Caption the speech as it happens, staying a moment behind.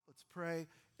pray,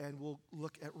 and we'll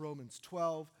look at Romans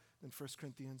 12 and 1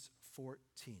 Corinthians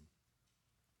 14.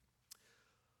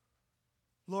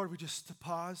 Lord, we just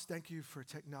pause. Thank you for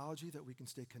technology that we can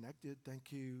stay connected.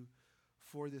 Thank you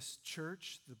for this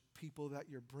church, the people that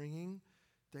you're bringing.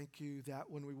 Thank you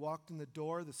that when we walked in the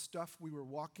door, the stuff we were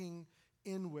walking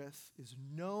in with is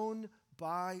known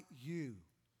by you.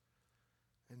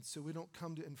 And so we don't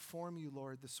come to inform you,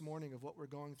 Lord, this morning of what we're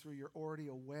going through. You're already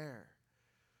aware.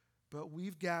 But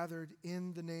we've gathered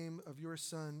in the name of your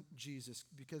Son, Jesus,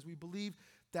 because we believe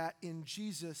that in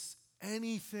Jesus,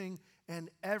 anything and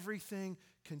everything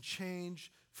can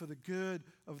change for the good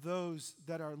of those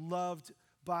that are loved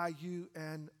by you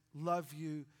and love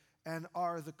you and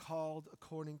are the called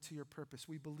according to your purpose.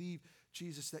 We believe,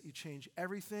 Jesus, that you change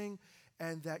everything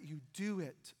and that you do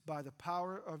it by the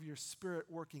power of your Spirit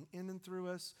working in and through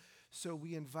us. So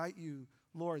we invite you,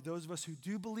 Lord, those of us who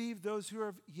do believe, those who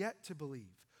have yet to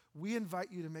believe, we invite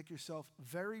you to make yourself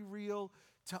very real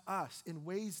to us in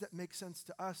ways that make sense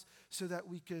to us so that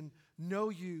we can know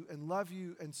you and love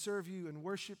you and serve you and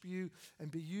worship you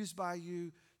and be used by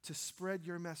you to spread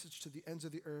your message to the ends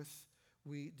of the earth.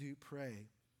 We do pray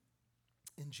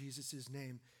in Jesus'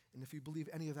 name. And if you believe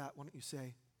any of that, why don't you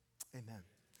say amen.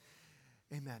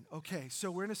 Amen. Okay,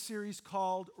 so we're in a series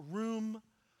called Room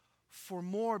for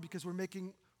More because we're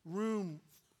making room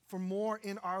for more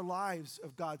in our lives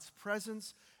of God's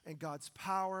presence and God's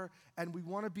power, and we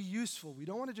want to be useful. We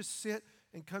don't want to just sit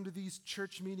and come to these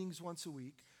church meetings once a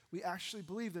week. We actually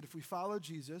believe that if we follow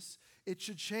Jesus, it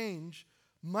should change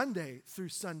Monday through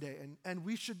Sunday, and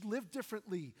we should live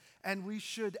differently, and we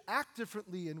should act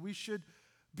differently, and we should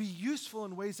be useful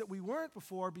in ways that we weren't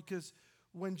before, because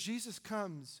when Jesus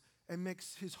comes and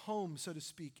makes his home, so to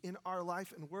speak, in our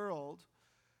life and world,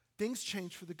 things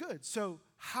change for the good. So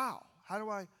how? How do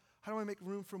I make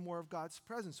room for more of God's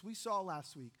presence? We saw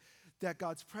last week that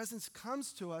God's presence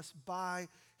comes to us by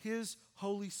his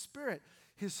Holy Spirit.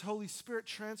 His Holy Spirit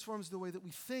transforms the way that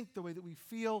we think, the way that we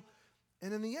feel,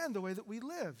 and in the end, the way that we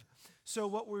live. So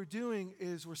what we're doing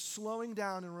is we're slowing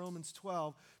down in Romans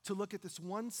 12 to look at this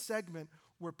one segment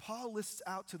where Paul lists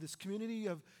out to this community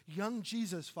of young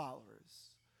Jesus followers.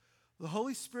 The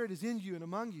Holy Spirit is in you and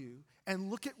among you,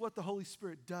 and look at what the Holy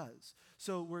Spirit does.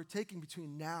 So we're taking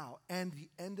between now and the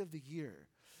end of the year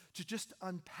to just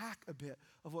unpack a bit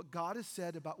of what God has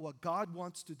said about what God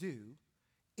wants to do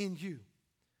in you.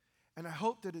 And I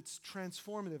hope that it's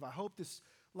transformative. I hope this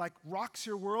rocks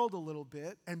your world a little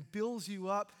bit and builds you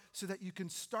up so that you can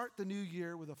start the new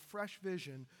year with a fresh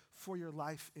vision for your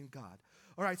life in God.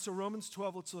 All right, so Romans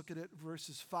 12, let's look at it,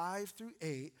 verses 5 through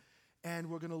 8.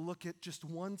 And we're going to look at just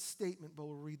one statement, but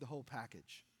we'll read the whole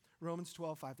package. Romans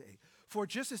 12, 5 to 8. For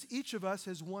just as each of us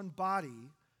has one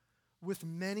body with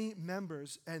many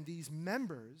members, and these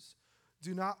members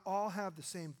do not all have the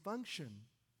same function,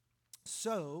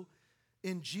 so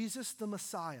in Jesus the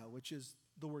Messiah, which is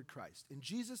the word Christ, in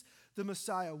Jesus the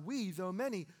Messiah, we, though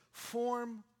many,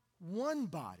 form one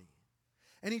body,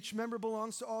 and each member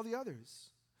belongs to all the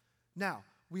others. Now,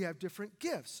 we have different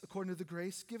gifts according to the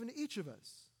grace given to each of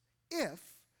us. If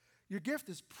your gift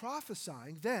is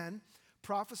prophesying, then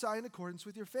prophesy in accordance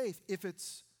with your faith. If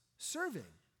it's serving,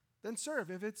 then serve.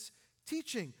 If it's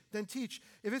teaching, then teach.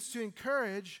 If it's to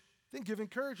encourage, then give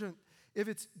encouragement. If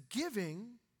it's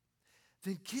giving,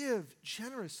 then give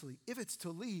generously. If it's to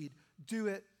lead, do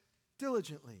it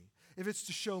diligently. If it's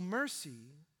to show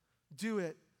mercy, do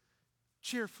it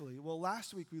cheerfully. Well,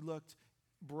 last week we looked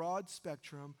broad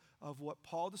spectrum of what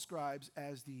Paul describes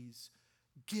as these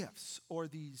gifts or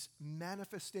these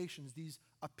manifestations, these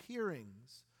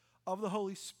appearings of the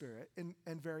Holy Spirit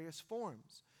in various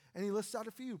forms. And he lists out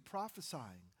a few: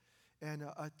 prophesying and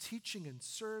teaching and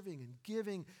serving and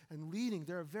giving and leading.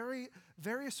 There are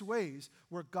various ways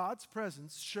where God's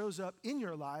presence shows up in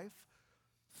your life,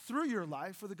 through your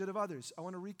life, for the good of others. I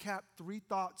want to recap 3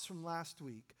 thoughts from last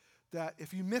week that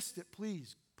if you missed it,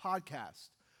 please, podcast,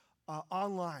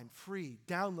 online, free,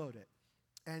 download it.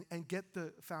 And get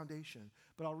the foundation.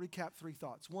 But I'll recap 3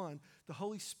 thoughts. 1, the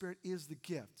Holy Spirit is the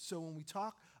gift. So when we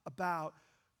talk about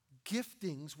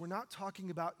giftings, we're not talking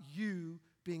about you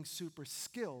being super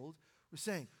skilled. We're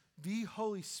saying the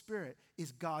Holy Spirit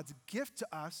is God's gift to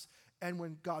us, and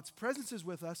when God's presence is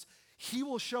with us, he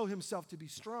will show himself to be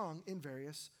strong in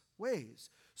various ways.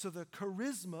 So the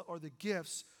charisma or the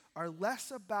gifts are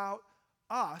less about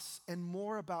us and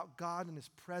more about God and his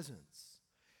presence.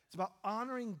 It's about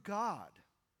honoring God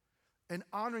and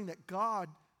honoring that God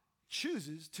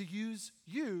chooses to use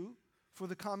you for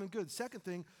the common good. Second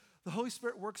thing, the Holy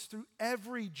Spirit works through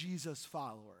every Jesus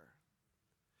follower.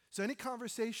 So any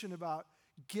conversation about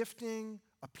gifting,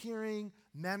 appearing,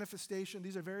 manifestation,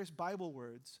 these are various Bible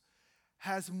words,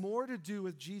 has more to do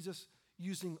with Jesus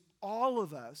using all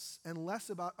of us and less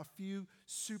about a few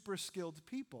super skilled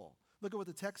people. Look at what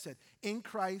the text said. In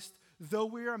Christ, though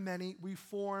we are many, we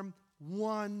form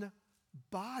one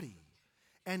body,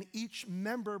 and each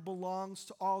member belongs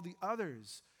to all the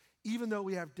others, even though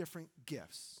we have different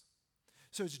gifts.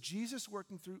 So it's Jesus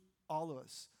working through all of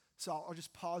us. So I'll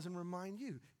just pause and remind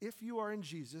you, if you are in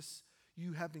Jesus,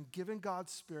 you have been given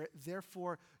God's Spirit,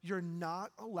 therefore you're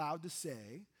not allowed to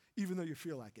say, even though you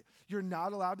feel like it, you're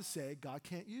not allowed to say, God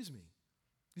can't use me.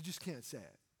 You just can't say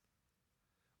it.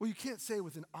 Well, you can't say it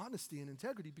with an honesty and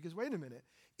integrity because, wait a minute,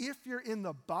 if you're in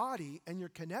the body and you're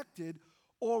connected,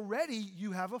 already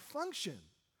you have a function.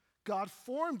 God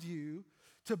formed you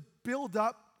to build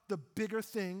up the bigger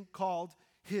thing called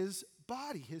his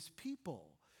body, his people.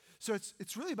 So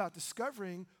it's really about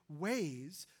discovering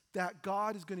ways that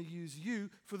God is going to use you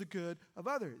for the good of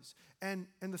others. And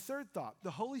the third thought,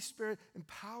 the Holy Spirit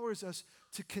empowers us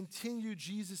to continue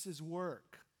Jesus'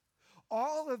 work.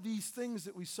 All of these things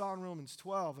that we saw in Romans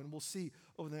 12, and we'll see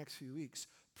over the next few weeks,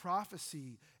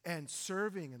 prophecy and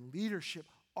serving and leadership,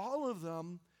 all of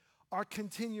them are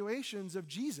continuations of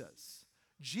Jesus.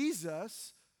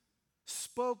 Jesus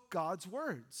spoke God's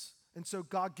words, and so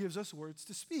God gives us words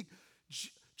to speak.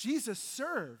 Jesus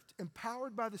served,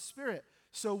 empowered by the Spirit,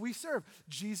 so we serve.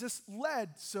 Jesus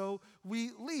led, so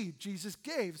we lead. Jesus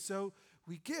gave, so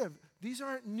we give. These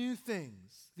aren't new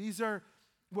things. These are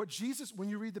what Jesus, when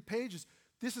you read the pages,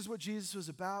 this is what Jesus was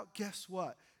about. Guess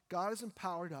what? God has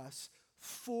empowered us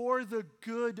for the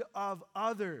good of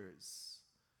others.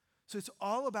 So it's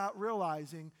all about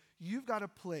realizing you've got a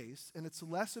place, and it's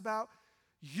less about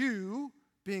you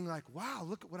being like, wow,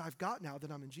 look at what I've got now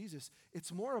that I'm in Jesus.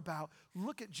 It's more about,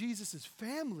 look at Jesus'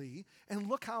 family, and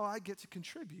look how I get to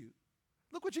contribute.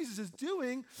 Look what Jesus is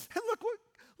doing, and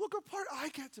look what part I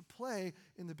get to play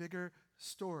in the bigger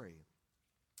story.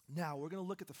 Now, we're going to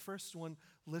look at the first one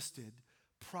listed,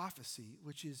 prophecy,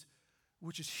 which is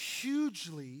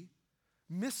hugely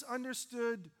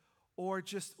misunderstood, or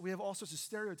just, we have all sorts of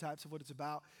stereotypes of what it's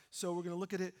about. So we're going to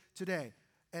look at it today.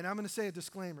 And I'm going to say a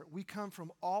disclaimer. We come from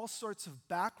all sorts of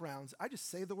backgrounds. I just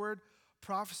say the word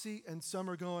prophecy, and some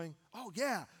are going, oh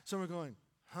yeah. Some are going,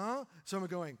 huh? Some are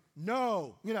going,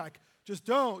 no. You know, like, just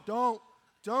don't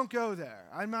go there.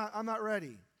 I'm not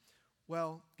ready.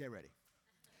 Well, get ready.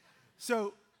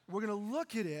 So we're going to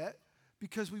look at it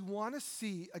because we want to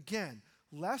see, again,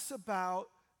 less about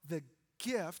the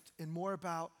gift and more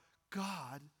about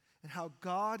God and how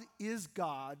God is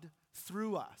God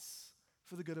through us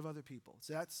for the good of other people.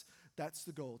 So that's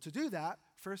the goal. To do that,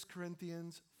 1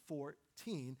 Corinthians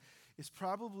 14 is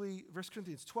probably, 1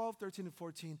 Corinthians 12, 13, and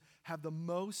 14 have the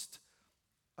most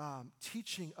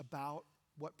teaching about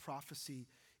what prophecy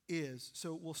is.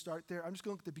 So we'll start there. I'm just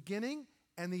going to look at the beginning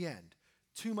and the end.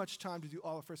 Too much time to do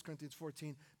all of 1 Corinthians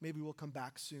 14. Maybe we'll come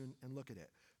back soon and look at it.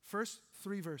 First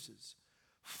 3 verses.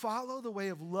 Follow the way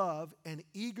of love and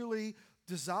eagerly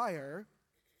desire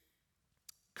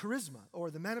charisma,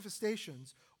 or the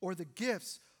manifestations, or the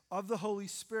gifts of the Holy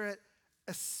Spirit,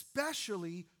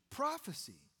 especially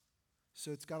prophecy.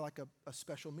 So it's got like a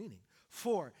special meaning.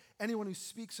 4, anyone who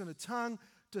speaks in a tongue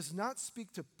does not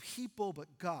speak to people but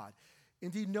God.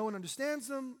 Indeed, no one understands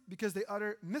them because they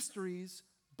utter mysteries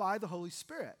by the Holy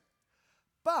Spirit.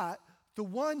 But the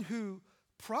one who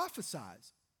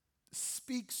prophesies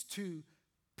speaks to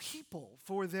people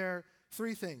for their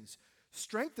 3 things: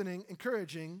 strengthening,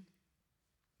 encouraging,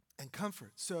 and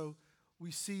comfort. So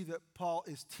we see that Paul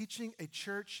is teaching a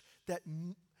church that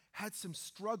had some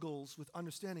struggles with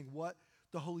understanding what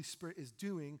the Holy Spirit is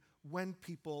doing when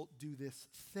people do this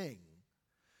thing.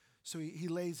 So he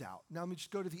lays out. Now let me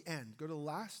just go to the end. Go to the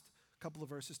last couple of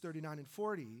verses, 39 and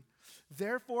 40.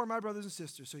 Therefore, my brothers and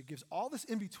sisters, so he gives all this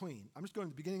in between. I'm just going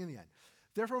to the beginning and the end.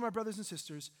 Therefore, my brothers and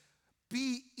sisters,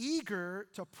 be eager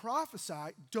to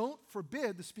prophesy. Don't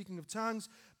forbid the speaking of tongues,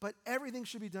 but everything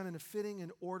should be done in a fitting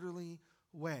and orderly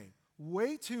way.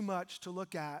 Way too much to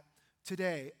look at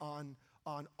today on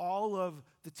all of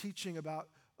the teaching about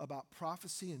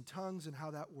prophecy and tongues and how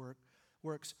that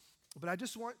works. But I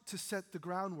just want to set the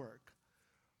groundwork.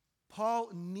 Paul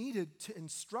needed to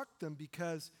instruct them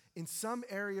because in some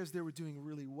areas they were doing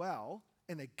really well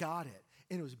and they got it,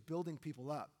 and it was building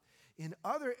people up. In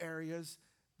other areas,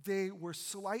 they were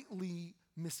slightly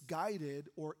misguided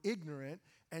or ignorant,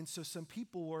 and so some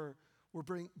people were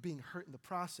being hurt in the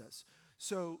process.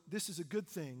 So this is a good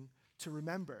thing to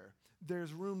remember.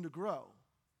 There's room to grow.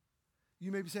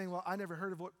 You may be saying, well, I never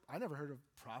heard of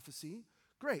prophecy.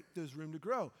 Great, there's room to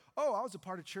grow. Oh, I was a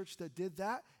part of church that did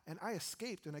that, and I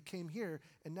escaped, and I came here,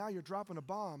 and now you're dropping a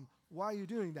bomb. Why are you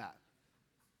doing that?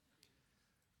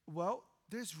 Well,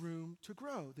 there's room to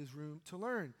grow. There's room to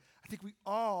learn. I think we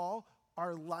all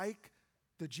are like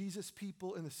the Jesus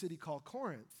people in the city called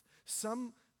Corinth.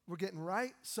 Some were getting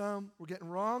right, some were getting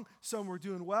wrong, some were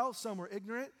doing well, some were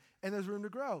ignorant, and there's room to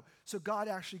grow. So God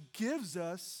actually gives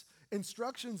us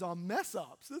instructions on mess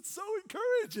ups. That's so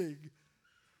encouraging.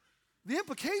 The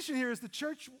implication here is the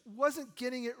church wasn't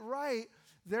getting it right,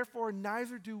 therefore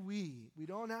neither do we. We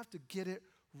don't have to get it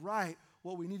right.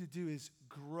 What we need to do is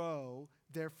grow.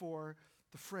 Therefore,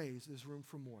 the phrase, there's room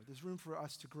for more. There's room for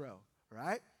us to grow,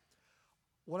 right?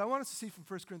 What I want us to see from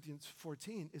 1 Corinthians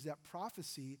 14 is that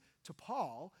prophecy to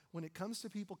Paul, when it comes to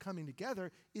people coming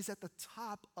together, is at the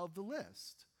top of the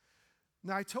list.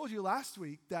 Now, I told you last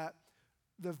week that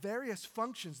the various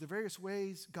functions, the various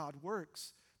ways God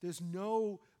works, there's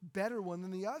no better one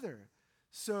than the other.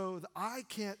 So the eye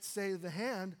can't say to the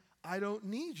hand, I don't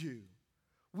need you.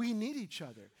 We need each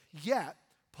other. Yet,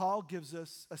 Paul gives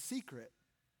us a secret,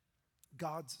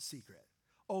 God's secret.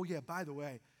 Oh yeah, by the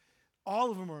way,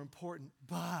 all of them are important,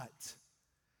 but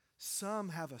some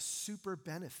have a super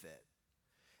benefit.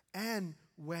 And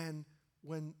when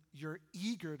you're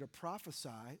eager to prophesy,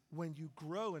 when you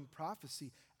grow in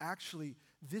prophecy, actually,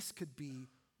 this could be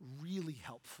really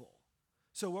helpful.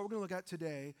 So what we're going to look at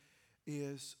today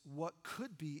is what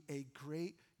could be a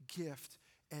great gift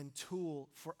and tool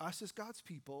for us as God's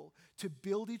people to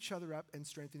build each other up and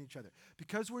strengthen each other.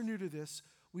 Because we're new to this,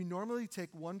 we normally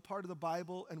take one part of the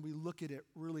Bible and we look at it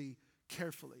really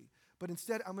carefully. But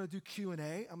instead, I'm going to do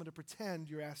Q&A. I'm going to pretend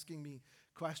you're asking me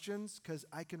questions because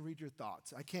I can read your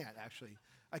thoughts. I can't, actually.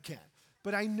 I can't.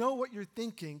 But I know what you're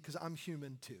thinking because I'm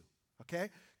human too, okay?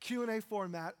 Q&A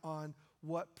format on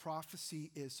what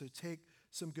prophecy is. So take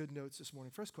some good notes this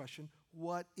morning. First question,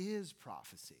 what is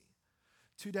prophecy?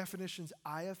 Two definitions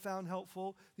I have found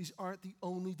helpful. These aren't the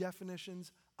only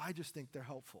definitions. I just think they're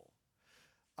helpful.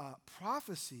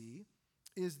 Prophecy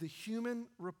is the human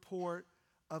report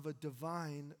of a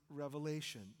divine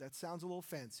revelation. That sounds a little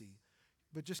fancy,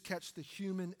 but just catch the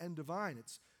human and divine.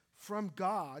 It's from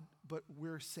God, but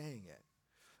we're saying it.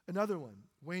 Another one,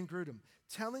 Wayne Grudem,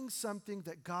 telling something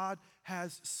that God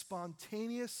has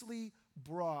spontaneously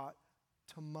brought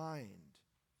to mind.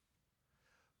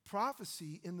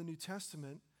 Prophecy in the New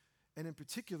Testament, and in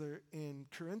particular in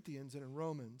Corinthians and in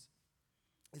Romans,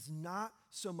 is not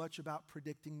so much about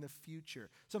predicting the future.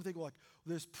 Some think, well, like,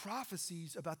 there's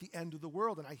prophecies about the end of the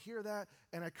world, and I hear that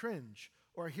and I cringe,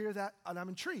 or I hear that and I'm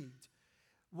intrigued.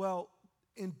 Well,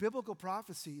 in biblical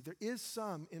prophecy, there is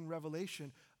some in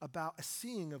Revelation about a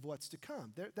seeing of what's to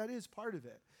come. That is part of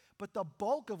it. But the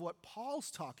bulk of what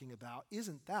Paul's talking about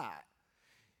isn't that.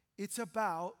 It's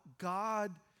about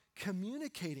God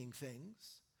communicating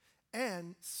things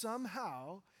and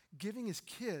somehow giving his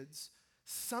kids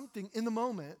something in the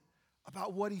moment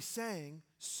about what he's saying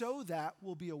so that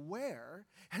we'll be aware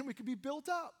and we could be built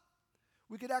up.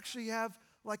 We could actually have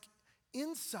like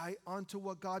insight onto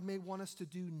what God may want us to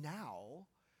do now,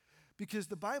 because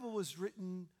the Bible was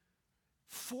written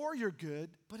for your good,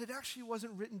 but it actually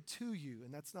wasn't written to you,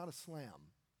 and that's not a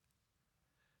slam.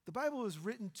 The Bible was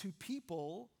written to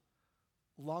people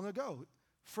long ago.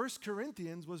 1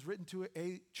 Corinthians was written to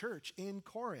a church in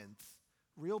Corinth.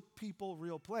 Real people,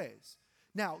 real place.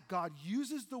 Now, God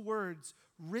uses the words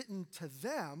written to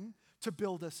them to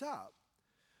build us up.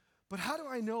 But how do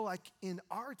I know, like in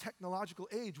our technological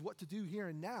age, what to do here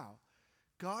and now?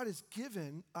 God has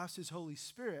given us his Holy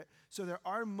Spirit, so there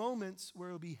are moments where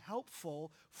it will be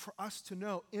helpful for us to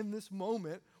know in this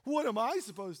moment, what am I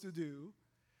supposed to do?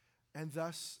 And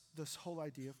thus, this whole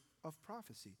idea of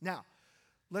prophecy. Now,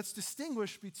 let's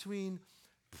distinguish between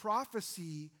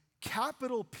prophecy,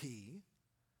 capital P,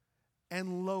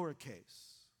 and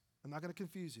lowercase. I'm not going to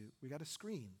confuse you. We got a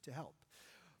screen to help.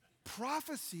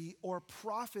 Prophecy or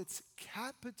prophets,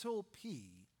 capital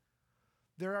P,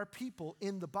 there are people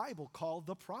in the Bible called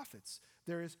the prophets.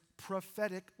 There is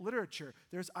prophetic literature.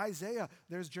 There's Isaiah,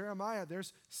 there's Jeremiah,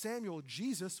 there's Samuel.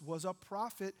 Jesus was a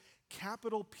prophet,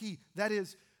 capital P. That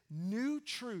is new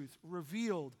truth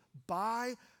revealed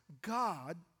by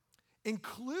God,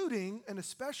 including and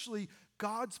especially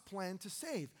God's plan to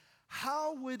save.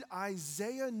 How would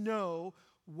Isaiah know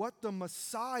what the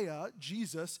Messiah,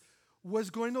 Jesus, was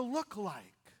going to look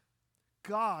like?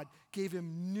 God gave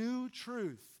him new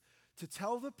truth to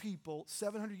tell the people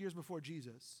 700 years before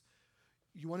Jesus.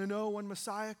 You want to know when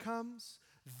Messiah comes?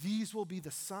 These will be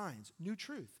the signs, new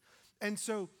truth. And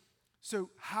so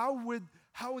how would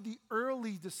the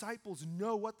early disciples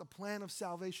know what the plan of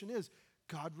salvation is?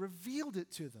 God revealed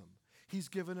it to them. He's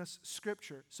given us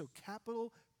scripture. So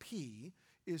capital P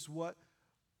is what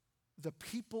the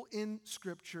people in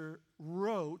scripture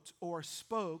wrote or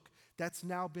spoke that's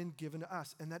now been given to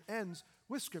us. And that ends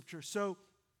with Scripture. So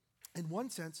in one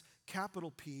sense,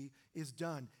 capital P is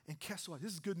done. And guess what?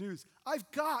 This is good news. I've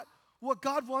got what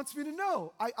God wants me to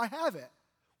know. I have it.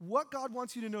 What God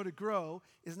wants you to know to grow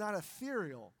is not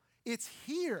ethereal. It's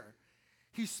here.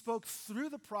 He spoke through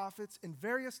the prophets in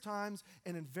various times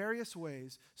and in various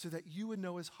ways so that you would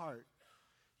know his heart.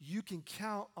 You can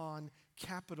count on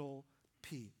capital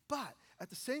P. But at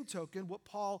the same token, what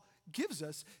Paul gives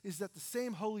us is that the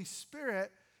same Holy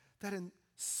Spirit that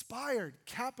inspired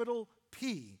capital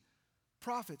P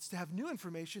prophets to have new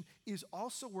information is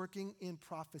also working in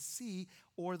prophecy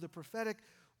or the prophetic,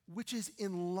 which is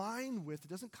in line with, it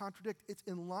doesn't contradict, it's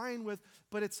in line with,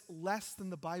 but it's less than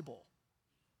the Bible.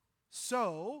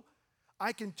 So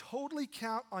I can totally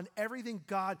count on everything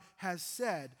God has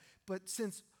said, but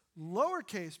since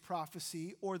lowercase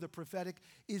prophecy or the prophetic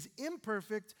is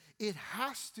imperfect, it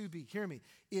has to be, hear me,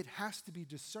 it has to be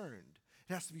discerned.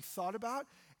 It has to be thought about,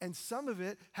 and some of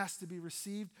it has to be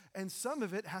received, and some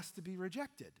of it has to be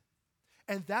rejected.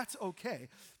 And that's okay,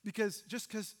 because just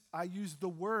because I use the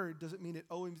word doesn't mean it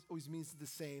always means the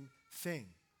same thing.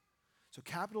 So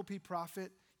capital P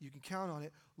prophet, you can count on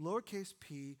it. Lowercase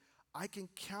p, I can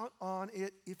count on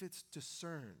it if it's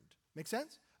discerned. Make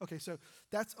sense? Okay, so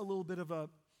that's a little bit of a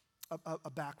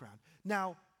background.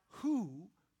 Now, who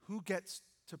gets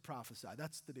to prophesy?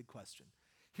 That's the big question.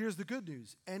 Here's the good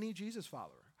news. Any Jesus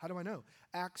follower. How do I know?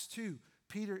 Acts 2,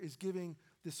 Peter is giving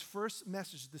this first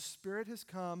message. The Spirit has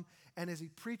come, and as he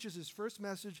preaches his first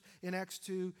message in Acts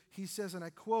 2, he says, and I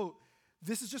quote,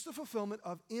 "This is just a fulfillment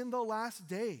of in the last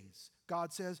days."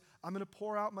 God says, "I'm going to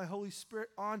pour out my Holy Spirit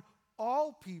on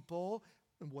all people."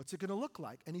 And what's it going to look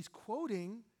like? And he's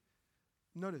quoting,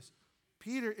 notice,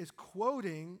 Peter is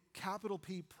quoting capital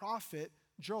P prophet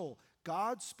Joel.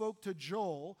 God spoke to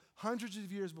Joel hundreds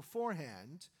of years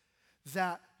beforehand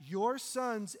that your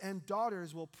sons and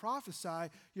daughters will prophesy,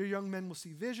 your young men will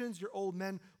see visions, your old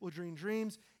men will dream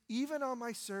dreams. Even on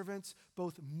my servants,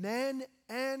 both men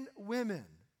and women,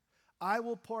 I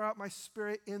will pour out my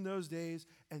Spirit in those days,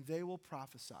 and they will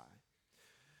prophesy.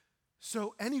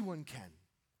 So anyone can.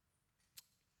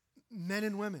 Men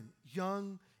and women,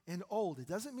 young and old. It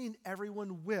doesn't mean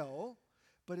everyone will,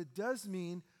 but it does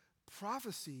mean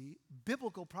prophecy,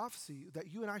 biblical prophecy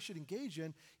that you and I should engage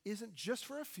in isn't just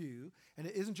for a few, and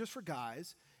it isn't just for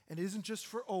guys, and it isn't just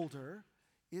for older.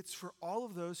 It's for all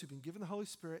of those who've been given the Holy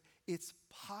Spirit. It's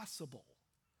possible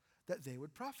that they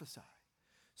would prophesy.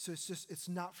 So it's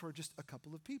not for just a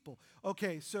couple of people.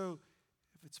 Okay, so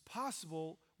if it's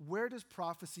possible, where does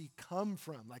prophecy come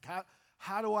from? Like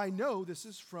how do I know this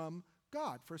is from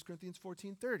God? 1 Corinthians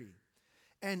 14:30.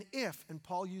 And if, and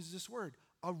Paul uses this word,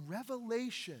 a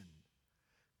revelation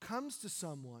comes to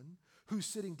someone who's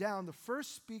sitting down, the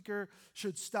first speaker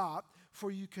should stop,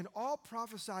 for you can all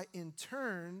prophesy in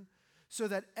turn so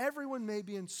that everyone may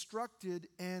be instructed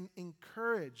and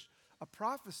encouraged. A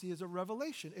prophecy is a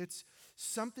revelation. It's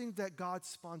something that God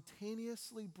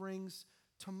spontaneously brings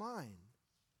to mind.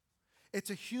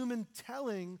 It's a human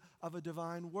telling of a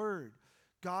divine word.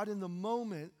 God in the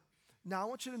moment. Now I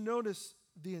want you to notice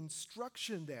the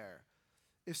instruction there.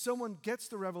 If someone gets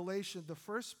the revelation, the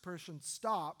first person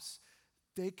stops,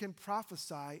 they can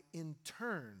prophesy in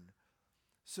turn.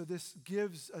 So this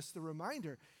gives us the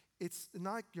reminder. It's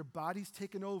not like your body's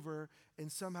taken over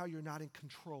and somehow you're not in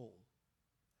control.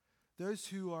 Those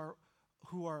who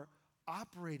are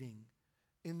operating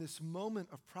in this moment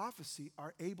of prophecy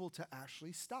are able to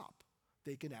actually stop.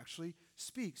 They can actually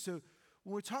speak. So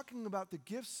when we're talking about the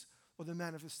gifts or the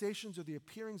manifestations or the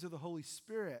appearings of the Holy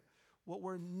Spirit, what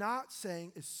we're not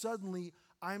saying is suddenly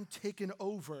I'm taken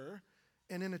over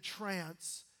and in a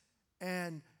trance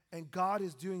and God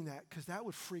is doing that, because that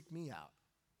would freak me out.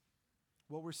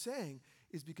 What we're saying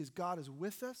is because God is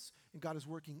with us and God is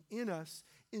working in us,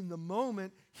 in the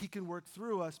moment he can work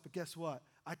through us, but guess what?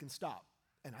 I can stop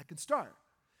and I can start.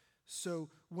 So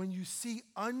when you see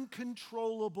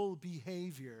uncontrollable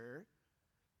behavior,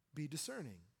 be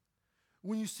discerning.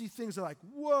 When you see things like,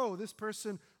 whoa, this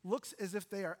person looks as if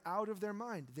they are out of their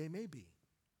mind, they may be.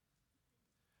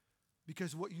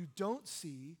 Because what you don't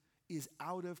see is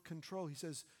out of control. He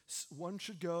says one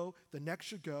should go, the next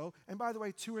should go, and by the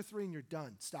way, 2 or 3 and you're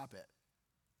done. Stop it.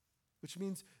 Which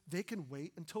means they can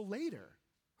wait until later.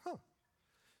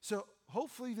 So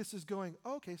hopefully this is going,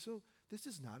 okay, so this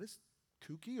is not as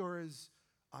kooky or as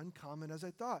uncommon as I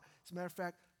thought. As a matter of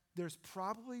fact, there's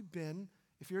probably been,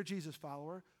 if you're a Jesus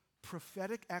follower,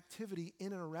 prophetic activity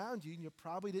in and around you, and you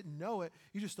probably didn't know it.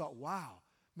 You just thought, wow,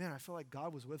 man, I feel like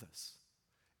God was with us.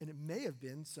 And it may have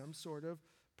been some sort of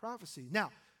prophecy. Now,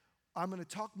 I'm going to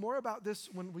talk more about this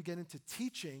when we get into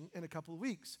teaching in a couple of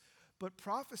weeks. But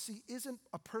prophecy isn't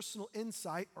a personal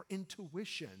insight or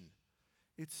intuition.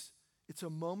 It's a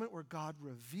moment where God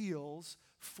reveals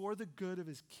for the good of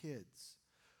his kids.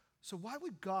 So why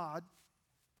would God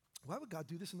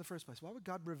do this in the first place? Why would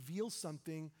God reveal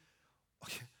something?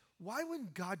 Why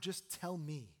wouldn't God just tell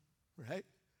me, right?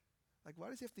 Like, why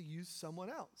does he have to use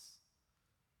someone else?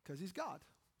 Because he's God.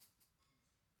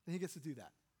 And he gets to do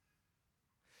that.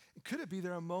 And could it be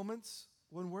there are moments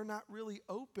when we're not really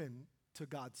open to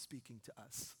God speaking to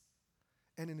us?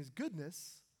 And in his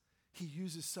goodness, he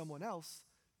uses someone else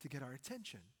to get our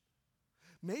attention.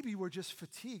 Maybe we're just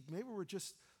fatigued. Maybe we're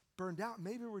just burned out.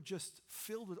 Maybe we're just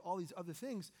filled with all these other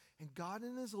things. And God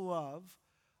in his love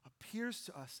appears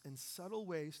to us in subtle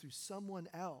ways through someone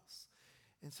else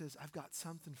and says, I've got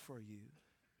something for you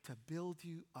to build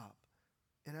you up.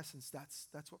 In essence,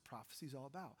 that's what prophecy is all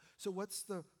about. So what's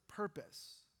the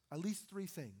purpose? At least three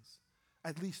things.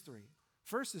 At least three.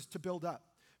 First is to build up.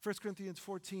 1 Corinthians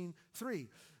 14:3.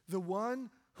 The one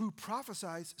who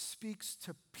prophesies speaks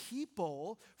to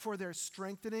people for their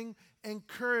strengthening,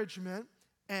 encouragement,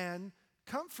 and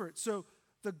comfort. So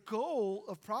the goal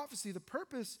of prophecy, the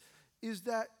purpose, is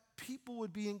that people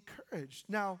would be encouraged.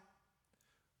 Now,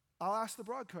 I'll ask the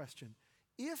broad question.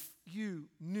 If you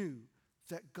knew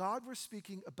that God was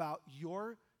speaking about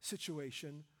your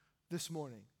situation this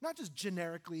morning, not just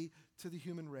generically to the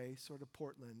human race or to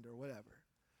Portland or whatever,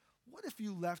 what if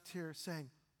you left here saying,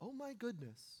 oh my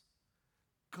goodness,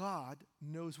 God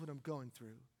knows what I'm going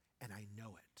through and I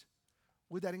know it?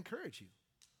 Would that encourage you?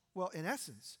 Well, in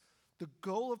essence, the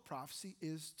goal of prophecy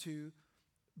is to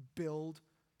build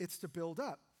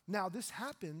up. Now, this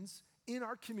happens in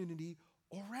our community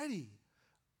already.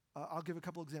 I'll give a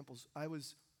couple examples.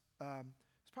 It's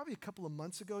probably a couple of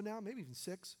months ago now, maybe even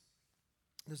 6.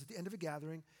 It was at the end of a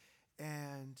gathering,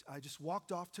 and I just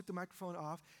walked off, took the microphone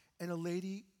off, and a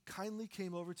lady kindly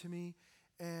came over to me,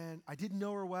 and I didn't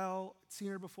know her well, I'd seen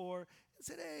her before, and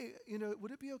said, hey,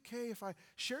 would it be okay if I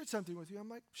shared something with you? I'm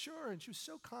like, sure. And she was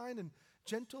so kind and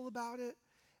gentle about it,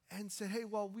 and said, hey,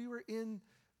 while we were in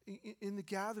the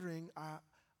gathering,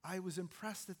 I was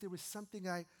impressed that there was something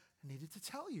I needed to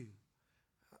tell you.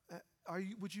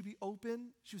 Would you be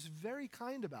open? She was very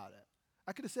kind about it.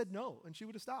 I could have said no, and she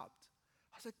would have stopped.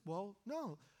 I was like, well,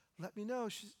 no, let me know.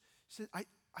 She said, I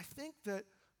think that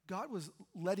God was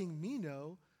letting me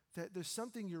know that there's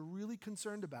something you're really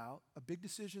concerned about, a big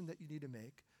decision that you need to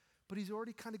make, but he's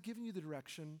already kind of given you the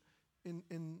direction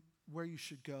in where you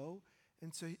should go.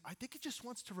 And so I think he just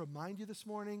wants to remind you this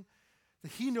morning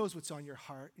that he knows what's on your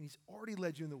heart, and he's already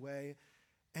led you in the way,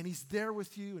 and he's there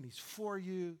with you, and he's for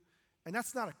you. And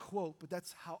that's not a quote, but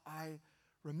that's how I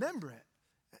remember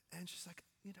it. And she's like,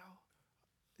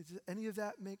 does any of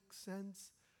that make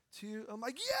sense to you? I'm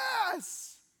like,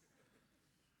 yes!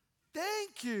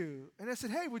 Thank you. And I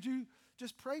said, hey, would you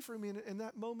just pray for me? And in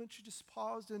that moment, she just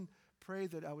paused and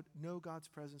prayed that I would know God's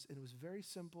presence. And it was very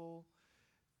simple,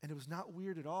 and it was not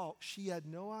weird at all. She had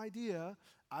no idea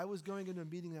I was going into a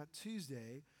meeting that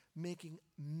Tuesday making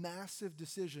massive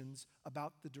decisions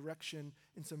about the direction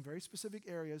in some very specific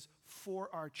areas for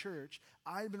our church.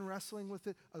 I had been wrestling with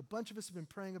it. A bunch of us have been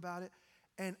praying about it.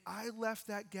 And I left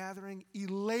that gathering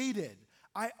elated.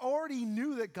 I already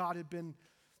knew that God had been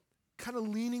kind of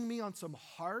leaning me on some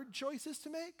hard choices to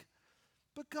make.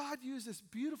 But God used this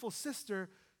beautiful sister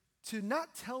to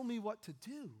not tell me what to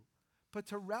do, but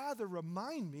to rather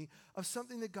remind me of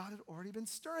something that God had already been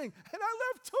stirring. And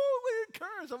I left totally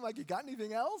encouraged. I'm like, you got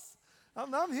anything else?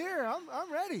 I'm here.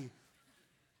 I'm ready.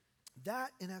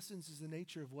 That, in essence, is the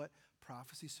nature of what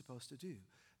prophecy is supposed to do.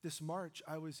 This March,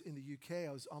 I was in the UK.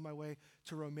 I was on my way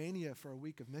to Romania for a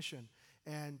week of mission.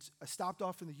 And I stopped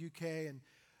off in the UK, and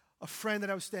a friend that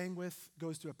I was staying with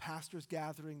goes to a pastor's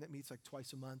gathering that meets like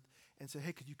twice a month and said,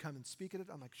 hey, could you come and speak at it?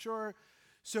 I'm like, sure.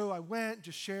 So I went,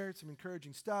 just shared some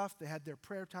encouraging stuff. They had their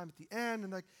prayer time at the end,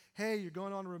 and like, hey, you're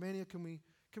going on to Romania. Can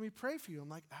we pray for you? I'm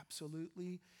like,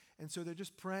 absolutely. And so they're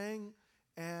just praying,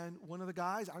 and one of the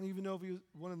guys, I don't even know if he was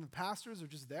one of the pastors or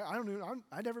just there. I don't know.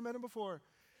 I never met him before.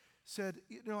 Said,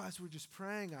 as we're just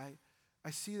praying,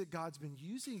 I see that God's been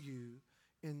using you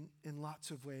in lots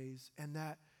of ways, and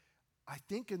that I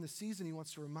think in the season he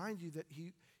wants to remind you that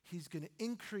he's going to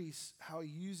increase how he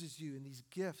uses you in these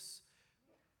gifts.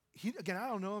 Again, I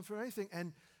don't know him for anything,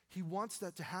 and he wants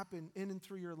that to happen in and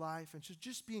through your life, and so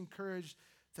just be encouraged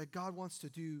that God wants to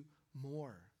do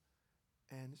more.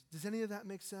 And does any of that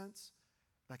make sense?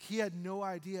 Like, he had no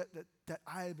idea that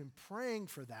I had been praying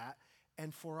for that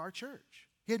and for our church.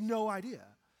 He had no idea.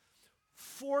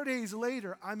 4 days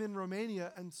later, I'm in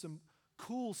Romania, and some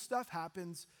cool stuff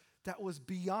happens that was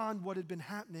beyond what had been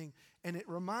happening. And it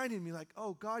reminded me like,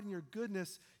 oh, God, in your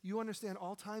goodness, you understand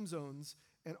all time zones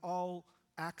and all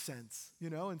accents,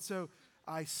 And so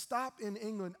I stop in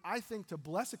England, I think, to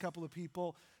bless a couple of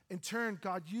people. In turn,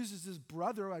 God uses this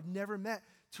brother I've never met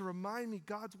to remind me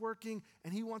God's working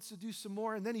and he wants to do some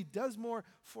more. And then he does more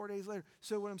 4 days later.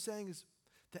 So what I'm saying is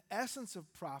the essence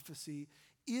of prophecy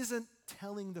isn't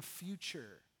telling the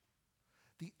future.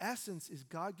 The essence is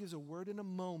God gives a word in a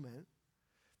moment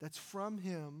that's from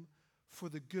him for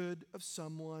the good of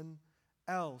someone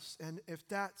else. And if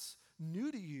that's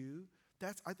new to you,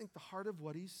 that's, I think, the heart of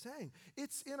what he's saying.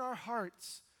 It's in our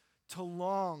hearts to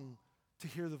long to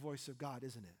hear the voice of God,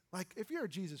 isn't it? Like, if you're a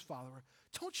Jesus follower,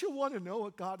 don't you want to know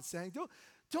what God is saying?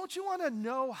 Don't you want to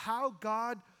know how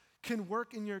God can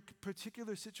work in your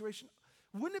particular situation?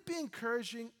 Wouldn't it be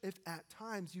encouraging if at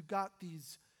times you got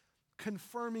these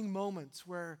confirming moments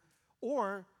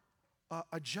or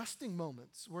adjusting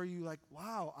moments where you like,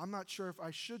 wow, I'm not sure if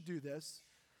I should do this,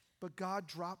 but God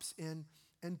drops in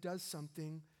and does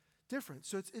something different.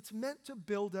 So it's meant to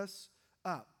build us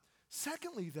up.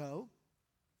 Secondly, though,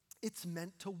 it's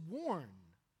meant to warn.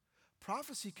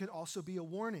 Prophecy can also be a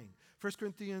warning. 1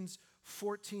 Corinthians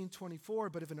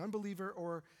 14:24, but if an unbeliever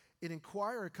or an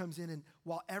inquirer comes in and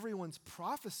while everyone's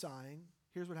prophesying,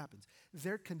 here's what happens.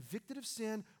 They're convicted of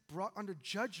sin, brought under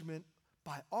judgment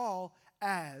by all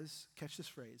as, catch this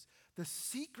phrase, the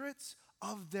secrets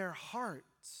of their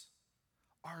hearts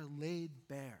are laid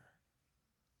bare.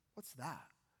 What's that?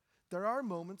 There are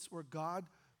moments where God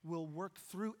will work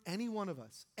through any one of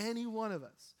us,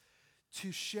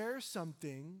 to share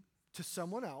something to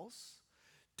someone else.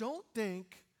 Don't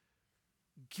think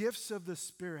gifts of the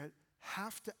Spirit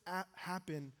have to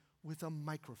happen with a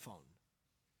microphone.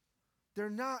 They're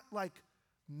not like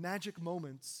magic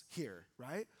moments here,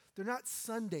 right? They're not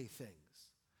Sunday things.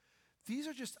 These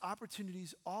are just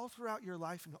opportunities all throughout your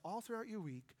life and all throughout your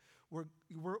week where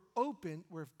we're open,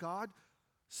 where if God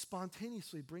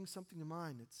spontaneously brings something to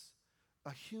mind, it's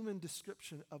a human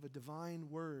description of a divine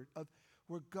word, of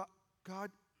where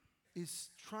God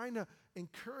is trying to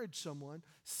encourage someone.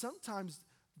 Sometimes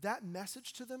that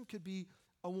message to them could be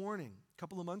a warning. A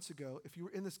couple of months ago, if you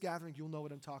were in this gathering, you'll know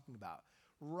what I'm talking about.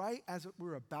 Right as we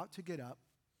were about to get up,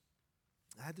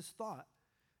 I had this thought,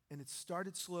 and it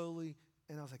started slowly,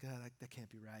 and I was like, that can't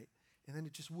be right. And then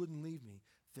it just wouldn't leave me.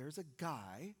 There's a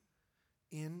guy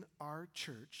in our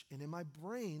church, and in my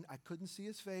brain, I couldn't see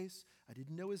his face. I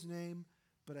didn't know his name,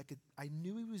 but I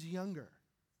knew he was younger.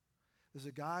 There's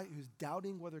a guy who's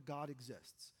doubting whether God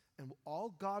exists. And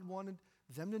all God wanted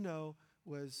them to know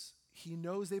was he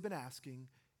knows they've been asking,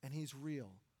 and he's real.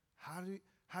 How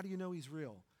do you know he's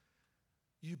real?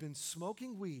 You've been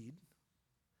smoking weed,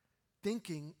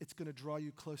 thinking it's going to draw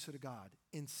you closer to God.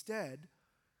 Instead,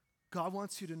 God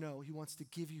wants you to know he wants to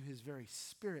give you his very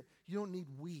spirit. You don't need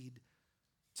weed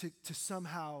to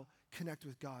somehow connect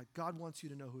with God. God wants you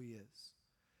to know who he is.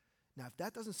 Now, if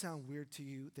that doesn't sound weird to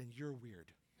you, then you're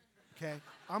weird. Okay?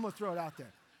 I'm going to throw it out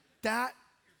there.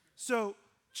 So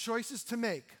choices to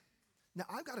make. Now,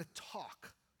 I've got to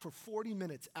talk for 40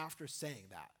 minutes after saying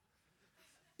that.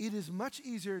 It is much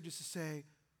easier just to say,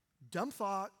 dumb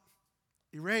thought,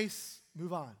 erase,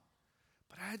 move on.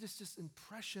 But I had this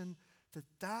impression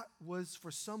that was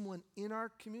for someone in our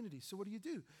community. So what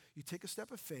do? You take a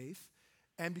step of faith,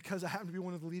 and because I happen to be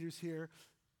one of the leaders here,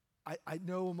 I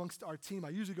know amongst our team, I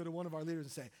usually go to one of our leaders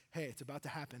and say, hey, it's about to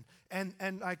happen. And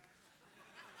like,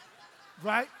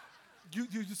 right?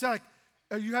 You say like,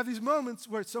 you have these moments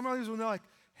where some others will know like,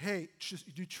 hey, do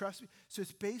you trust me? So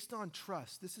it's based on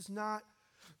trust. This is not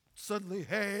suddenly,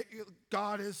 hey,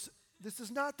 this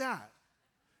is not that.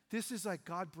 This is like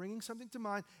God bringing something to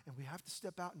mind, and we have to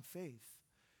step out in faith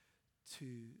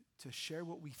to share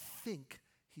what we think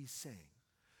he's saying.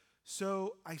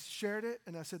 So I shared it,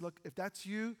 and I said, look, if that's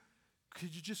you,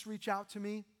 could you just reach out to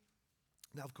me?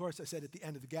 Now, of course, I said at the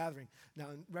end of the gathering. Now,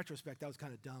 in retrospect, that was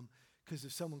kind of dumb, because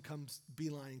if someone comes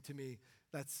beelining to me,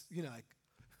 that's, like,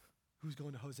 who's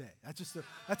going to Jose?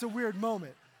 That's a weird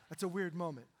moment. That's a weird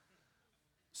moment.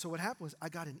 So what happened was I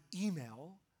got an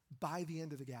email by the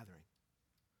end of the gathering.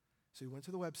 So he went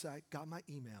to the website, got my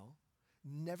email,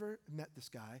 never met this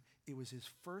guy. It was his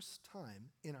first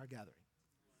time in our gathering.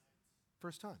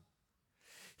 First time.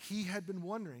 He had been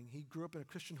wondering. He grew up in a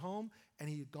Christian home, and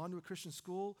he had gone to a Christian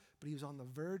school, but he was on the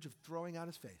verge of throwing out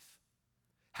his faith.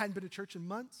 Hadn't been to church in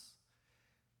months.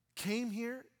 Came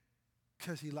here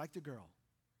because he liked a girl.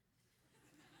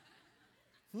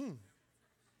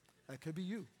 That could be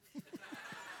you.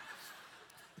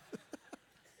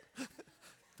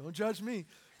 Don't judge me.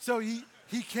 So he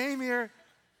came here,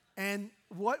 and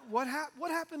what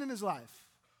happened in his life?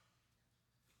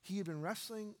 he had been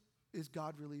wrestling, is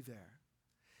God really there?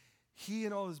 He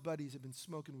and all his buddies had been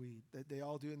smoking weed that they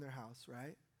all do in their house,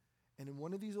 right? And in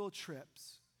one of these little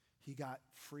trips, he got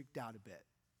freaked out a bit.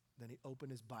 Then he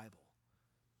opened his Bible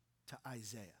to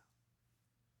Isaiah.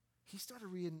 He started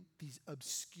reading these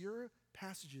obscure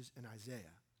passages in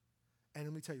Isaiah. And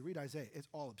let me tell you, read Isaiah, it's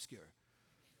all obscure.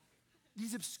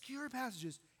 These obscure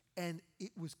passages, and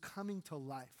it was coming to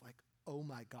life, like, oh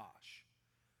my gosh,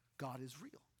 God is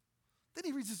real. Then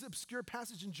he reads this obscure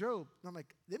passage in Job, and I'm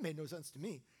like, it made no sense to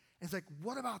me. And he's like,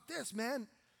 what about this, man?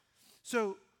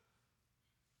 So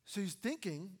he's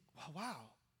thinking, well, wow,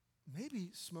 maybe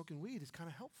smoking weed is kind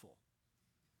of helpful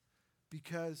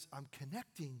because I'm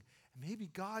connecting, and maybe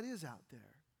God is out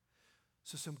there.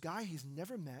 So some guy he's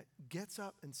never met gets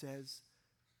up and says,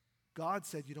 God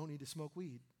said you don't need to smoke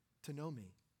weed to know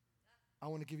me. I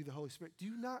want to give you the Holy Spirit. Do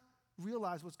you not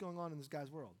realize what's going on in this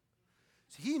guy's world?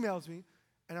 So he emails me,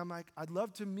 and I'm like, I'd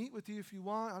love to meet with you if you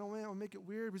want. I don't want to make it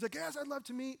weird. He's like, yes, I'd love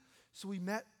to meet. So we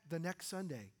met the next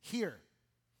Sunday here.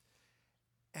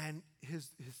 And his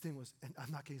thing was, and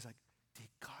I'm not kidding, he's like, did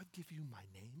God give you my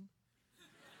name?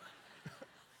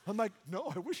 I'm like,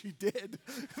 no, I wish he did.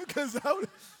 Because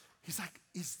he's like,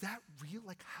 is that real?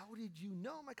 Like, how did you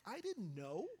know? I'm like, I didn't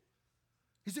know.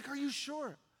 He's like, are you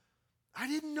sure? I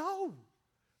didn't know.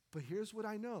 But here's what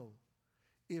I know.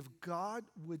 If God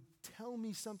would tell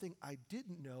me something I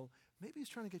didn't know, maybe he's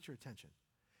trying to get your attention.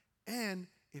 And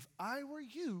if I were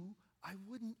you, I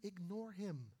wouldn't ignore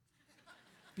him.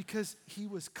 Because he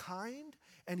was kind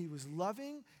and he was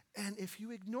loving. And if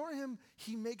you ignore him,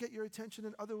 he may get your attention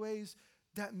in other ways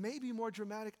that may be more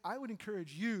dramatic. I would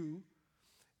encourage you.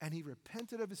 And he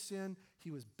repented of his sin.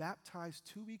 He was baptized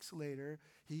 2 weeks later.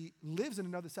 He lives in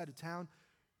another side of town.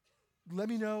 Let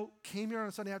me know, came here on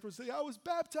a Sunday afterwards, say, I was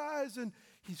baptized. And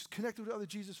he's connected with other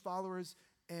Jesus followers.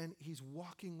 And he's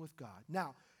walking with God.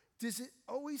 Now, does it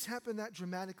always happen that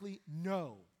dramatically?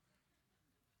 No.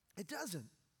 It doesn't.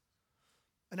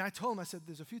 And I told him, I said,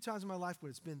 there's a few times in my life where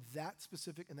it's been that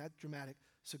specific and that dramatic.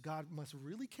 So God must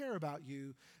really care about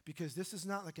you because this is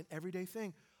not like an everyday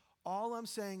thing. All I'm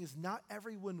saying is not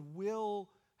everyone will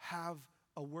have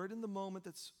a word in the moment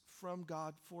that's from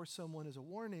God for someone as a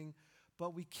warning,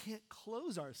 but we can't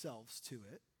close ourselves to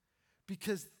it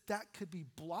because that could be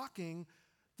blocking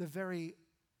the very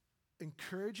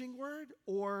encouraging word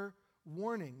or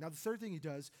warning. Now, the third thing he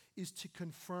does is to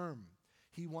confirm.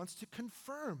 He wants to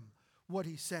confirm what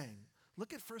he's saying.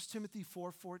 Look at 1 Timothy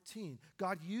 4:14.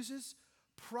 God uses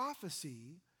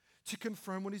prophecy to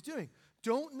confirm what he's doing.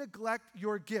 Don't neglect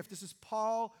your gift. This is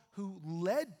Paul who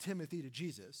led Timothy to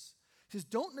Jesus. He says,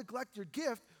 don't neglect your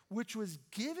gift, which was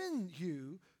given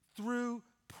you through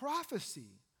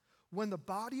prophecy when the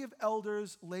body of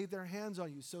elders laid their hands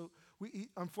on you. So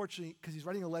unfortunately, because he's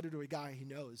writing a letter to a guy he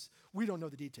knows, we don't know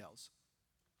the details.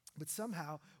 But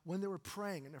somehow, when they were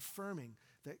praying and affirming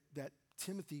that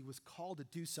Timothy was called to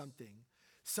do something,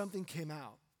 something came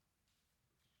out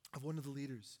of one of the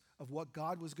leaders of what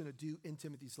God was going to do in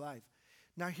Timothy's life.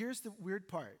 Now, here's the weird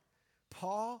part.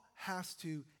 Paul has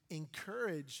to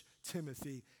encourage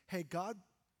Timothy. Hey, God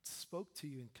spoke to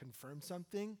you and confirmed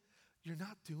something. You're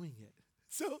not doing it.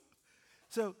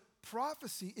 So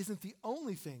prophecy isn't the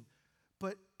only thing.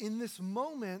 But in this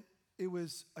moment, it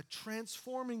was a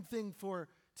transforming thing for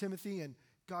Timothy, and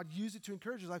God used it to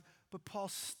encourage his life. But Paul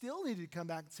still needed to come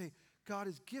back and say, God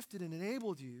has gifted and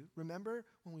enabled you. Remember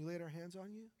when we laid our hands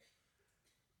on you?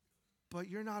 But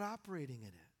you're not operating in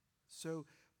it. So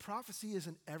prophecy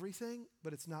isn't everything,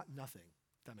 but it's not nothing,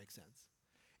 if that makes sense.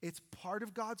 It's part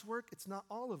of God's work. It's not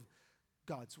all of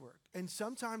God's work. And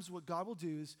sometimes what God will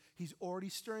do is he's already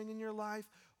stirring in your life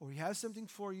or he has something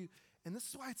for you. And this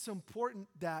is why it's so important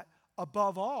that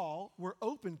above all, we're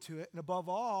open to it. And above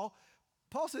all,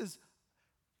 Paul says,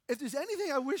 if there's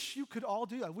anything I wish you could all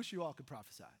do, I wish you all could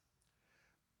prophesy.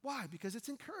 Why? Because it's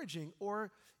encouraging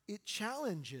or it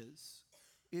challenges.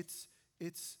 It's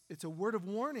a word of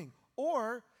warning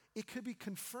or it could be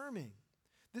confirming.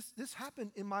 This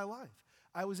happened in my life.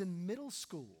 I was in middle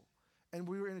school and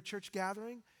we were in a church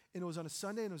gathering and it was on a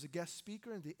Sunday and it was a guest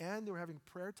speaker. And at the end, they were having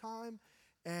prayer time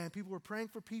and people were praying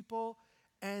for people.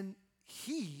 And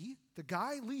he, the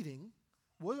guy leading,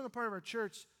 wasn't a part of our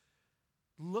church,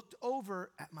 looked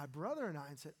over at my brother and I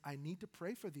and said, I need to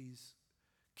pray for these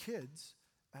kids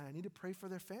and I need to pray for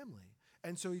their family.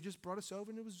 And so he just brought us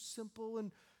over and it was simple.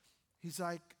 And he's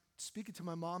like speaking to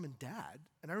my mom and dad.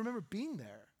 And I remember being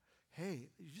there. Hey,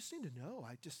 you just need to know,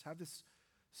 I just have this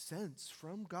sense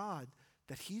from God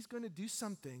that he's going to do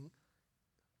something.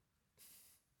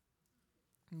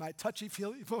 My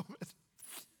touchy-feely moment.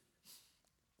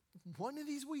 One of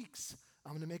these weeks,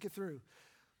 I'm going to make it through.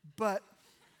 But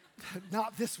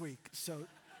Not this week, so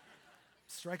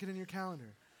strike it in your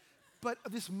calendar. But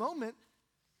this moment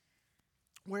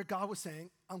where God was saying,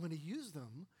 I'm going to use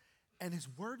them, and his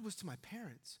word was to my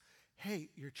parents, hey,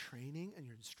 you're training and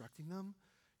you're instructing them.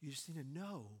 You just need to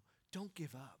know, don't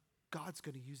give up. God's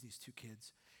going to use these two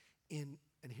kids in,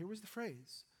 and here was the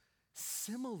phrase,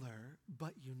 similar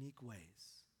but unique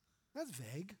ways. That's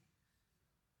vague.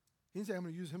 He didn't say, I'm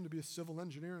going to use him to be a civil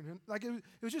engineer. And him. Like it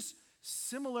was just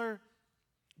similar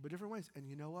but different ways. And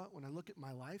you know what? When I look at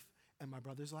my life and my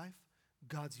brother's life,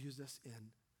 God's used us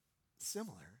in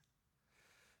similar.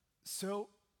 So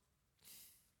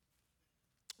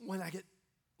when I get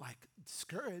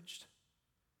discouraged,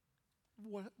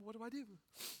 what do I do?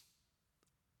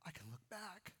 I can look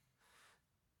back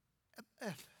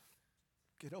and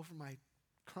get over my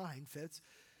crying fits,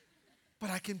 but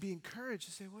I can be encouraged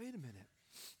to say, wait a minute,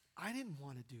 I didn't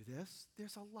want to do this.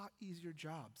 There's a lot easier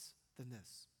jobs than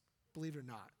this, believe it or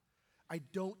not. I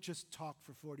don't just talk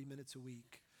for 40 minutes a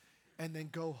week and then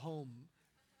go home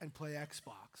and play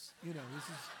Xbox. This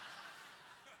is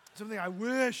something I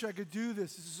wish I could do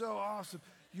this. This is so awesome.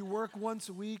 You work once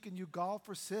a week and you golf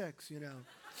for 6,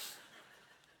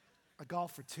 I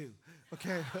golf for 2,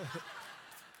 okay?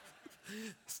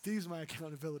 Steve's my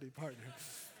accountability partner.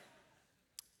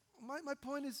 My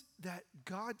point is that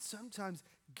God sometimes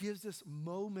gives us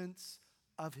moments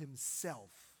of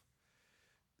himself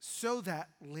so that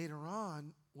later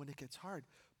on, when it gets hard,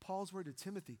 Paul's word to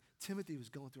Timothy was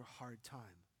going through a hard time.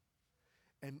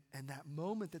 And that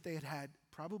moment that they had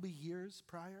probably years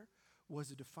prior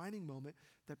was a defining moment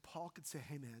that Paul could say,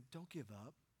 hey man, don't give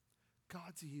up.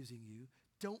 God's using you.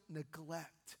 Don't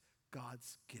neglect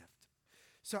God's gift.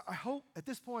 So I hope at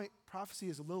this point, prophecy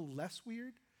is a little less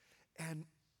weird and,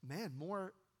 man,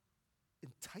 more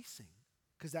enticing,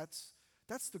 because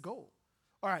that's the goal.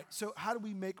 All right, so how do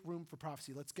we make room for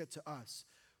prophecy? Let's get to us.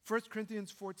 1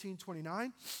 Corinthians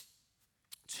 14:29,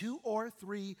 2 or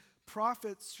 3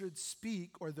 prophets should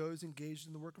speak, or those engaged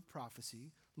in the work of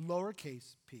prophecy,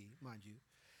 lowercase p, mind you,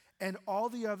 and all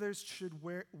the others should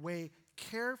weigh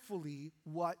carefully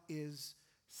what is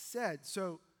said.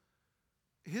 So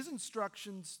his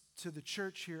instructions to the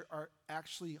church here are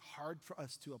actually hard for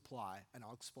us to apply, and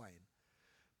I'll explain.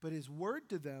 But his word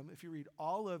to them, if you read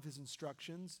all of his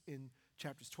instructions in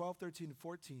chapters 12, 13, and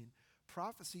 14,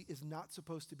 prophecy is not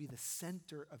supposed to be the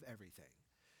center of everything.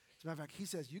 As a matter of fact, he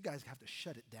says you guys have to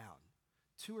shut it down.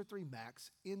 2 or 3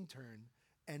 max, intern,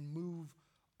 and move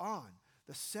on.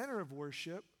 The center of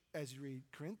worship, as you read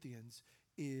Corinthians,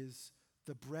 is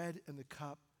the bread and the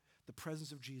cup, the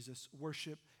presence of Jesus,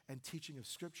 worship, and teaching of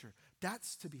Scripture.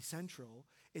 That's to be central.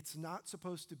 It's not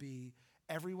supposed to be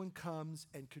everyone comes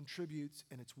and contributes,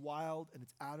 and it's wild, and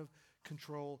it's out of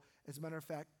control. As a matter of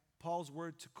fact, Paul's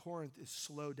word to Corinth is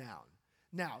slow down.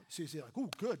 Now, so you say like, ooh,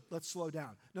 good, let's slow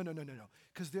down. No,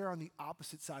 because they're on the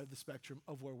opposite side of the spectrum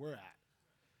of where we're at.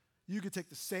 You could take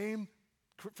the same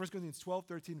 1 Corinthians 12,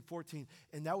 13, and 14,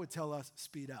 and that would tell us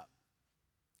speed up.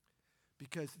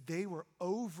 Because they were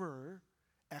over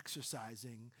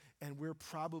exercising, and we're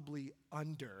probably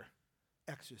under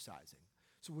exercising.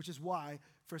 So which is why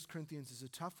 1 Corinthians is a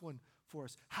tough one for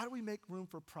us. How do we make room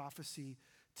for prophecy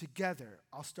together?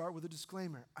 I'll start with a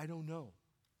disclaimer. I don't know.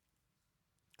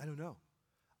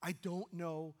 I don't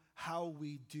know how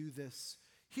we do this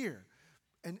here.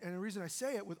 And the reason I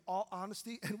say it with all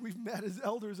honesty, and we've met as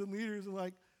elders and leaders, and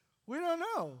we don't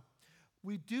know.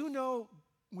 We do know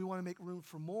we want to make room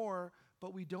for more,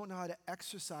 but we don't know how to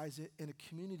exercise it in a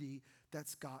community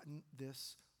that's gotten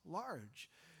this large.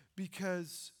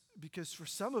 Because for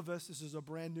some of us, this is a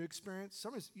brand new experience.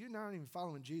 Some of us, you're not even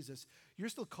following Jesus. You're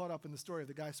still caught up in the story of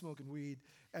the guy smoking weed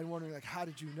and wondering, how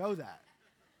did you know that?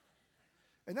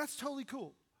 And that's totally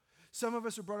cool. Some of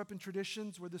us are brought up in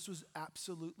traditions where this was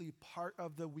absolutely part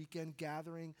of the weekend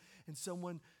gathering, and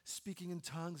someone speaking in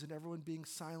tongues and everyone being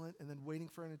silent and then waiting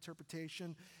for an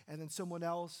interpretation, and then someone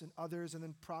else and others, and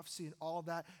then prophecy and all of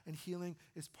that, and healing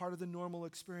is part of the normal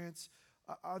experience.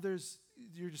 Others,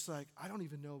 you're just like, I don't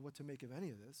even know what to make of any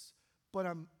of this, but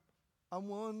I'm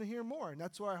willing to hear more, and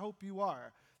that's where I hope you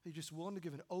are. You're just willing to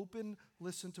give an open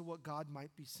listen to what God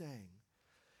might be saying.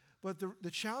 But the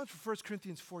challenge for 1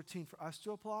 Corinthians 14 for us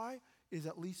to apply is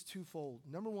at least twofold.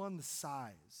 Number one, the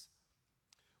size.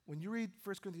 When you read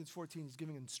 1 Corinthians 14, he's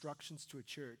giving instructions to a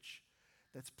church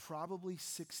that's probably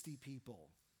 60 people,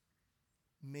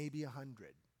 maybe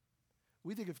 100.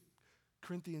 We think of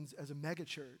Corinthians as a mega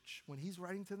church. When he's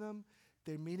writing to them,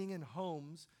 they're meeting in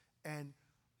homes, and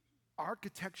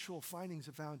architectural findings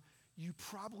have found you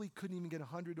probably couldn't even get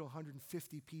 100 to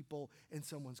 150 people in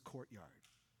someone's courtyard.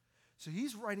 So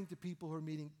he's writing to people who are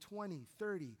meeting 20,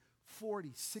 30,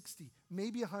 40, 60,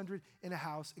 maybe 100 in a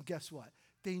house, and guess what?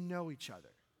 They know each other.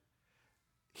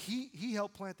 He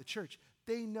helped plant the church.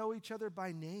 They know each other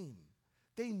by name.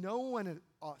 They know when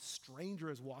a stranger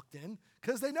has walked in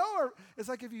because they know her. It's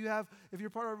like if you're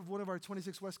part of one of our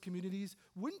 26 West communities,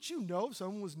 wouldn't you know if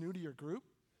someone was new to your group?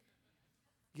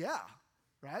 Yeah,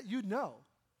 right? You'd know.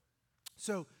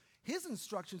 So his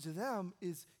instruction to them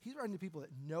is he's writing to people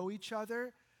that know each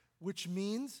other, which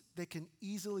means they can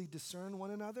easily discern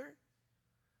one another.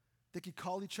 They could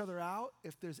call each other out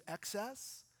if there's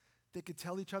excess. They could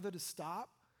tell each other to stop.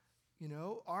 You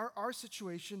know, our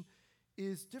situation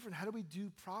is different. How do we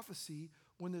do prophecy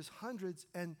when there's hundreds?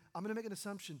 And I'm going to make an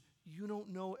assumption. You don't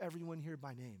know everyone here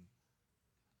by name.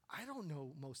 I don't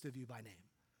know most of you by name.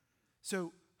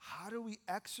 So how do we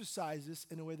exercise this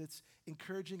in a way that's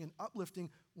encouraging and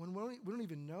uplifting when we don't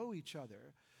even know each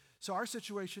other? So our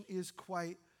situation is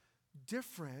quite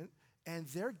different, and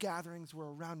their gatherings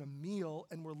were around a meal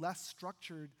and were less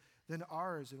structured than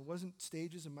ours. And it wasn't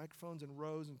stages and microphones and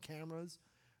rows and cameras.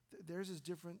 Theirs is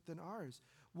different than ours.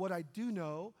 What I do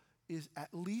know is, at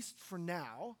least for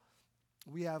now,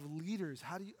 we have leaders.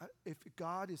 If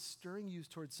God is stirring you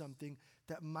towards something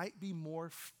that might be more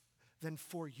than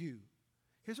for you,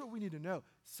 here's what we need to know.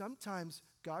 Sometimes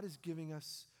God is giving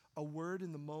us a word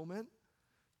in the moment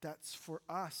that's for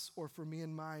us or for me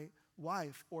and my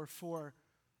wife or for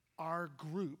our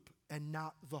group and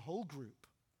not the whole group.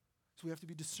 So we have to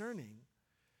be discerning.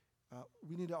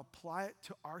 We need to apply it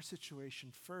to our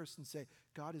situation first and say,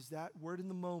 God, is that word in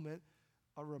the moment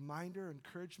a reminder,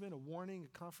 encouragement, a warning,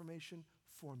 a confirmation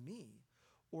for me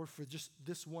or for just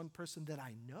this one person that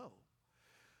I know?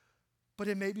 But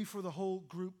it may be for the whole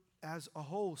group as a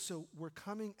whole. So we're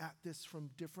coming at this from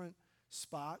different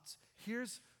spots.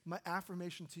 Here's my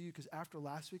affirmation to you, because after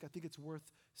last week, I think it's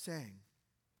worth saying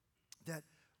that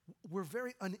we're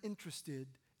very uninterested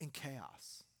in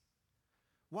chaos.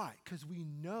 Why? Because we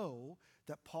know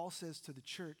that Paul says to the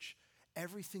church,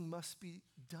 everything must be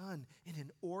done in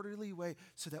an orderly way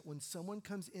so that when someone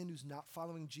comes in who's not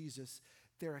following Jesus,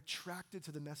 they're attracted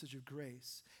to the message of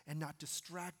grace and not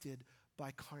distracted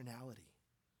by carnality.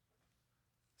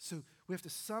 So we have to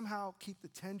somehow keep the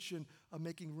tension of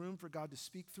making room for God to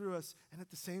speak through us and at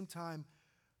the same time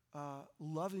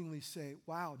lovingly say,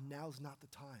 wow, now's not the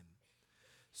time.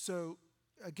 So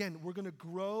again, we're going to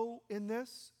grow in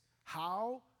this.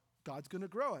 How? God's going to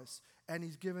grow us. And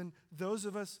he's given those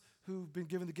of us who've been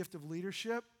given the gift of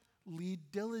leadership, lead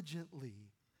diligently.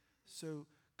 So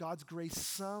God's graced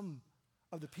some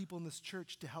of the people in this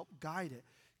church to help guide it.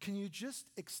 Can you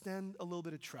just extend a little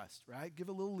bit of trust, right? Give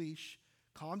a little leash,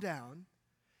 calm down.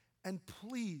 And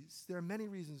please, there are many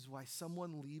reasons why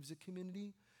someone leaves a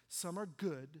community. Some are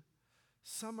good,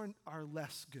 some are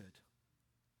less good.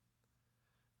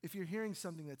 If you're hearing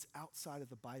something that's outside of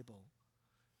the Bible,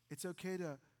 it's okay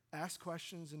to ask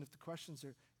questions, and if the questions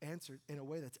are answered in a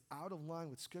way that's out of line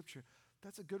with Scripture,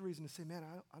 that's a good reason to say, man,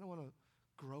 I don't want to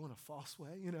grow in a false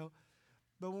way, you know.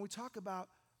 But when we talk about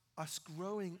us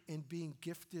growing and being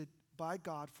gifted by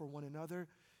God for one another,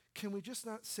 can we just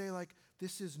not say, like,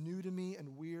 this is new to me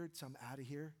and weird, so I'm out of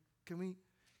here? Can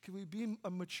we be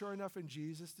mature enough in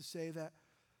Jesus to say that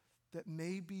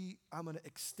maybe I'm going to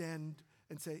extend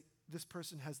and say, this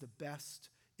person has the best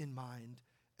in mind,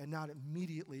 and not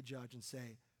immediately judge and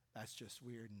say, that's just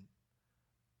weird and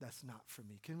that's not for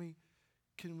me?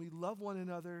 Can we love one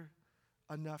another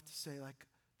enough to say, like,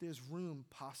 there's room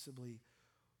possibly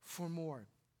for more?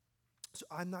 So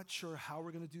I'm not sure how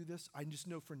we're going to do this. I just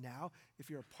know for now, if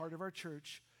you're a part of our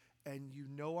church and you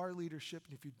know our leadership,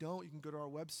 and if you don't, you can go to our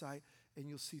website and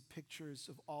you'll see pictures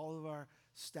of all of our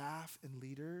staff and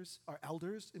leaders, our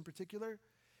elders in particular.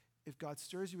 If God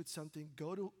stirs you with something,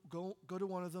 go to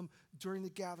one of them during the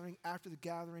gathering, after the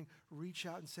gathering, reach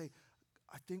out and say,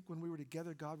 I think when we were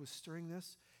together, God was stirring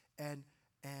this, and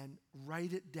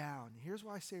write it down. Here's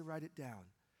why I say write it down.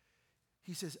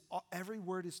 He says every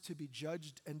word is to be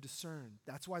judged and discerned.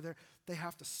 That's why they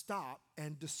have to stop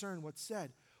and discern what's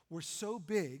said. We're so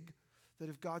big that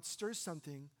if God stirs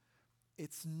something,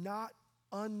 it's not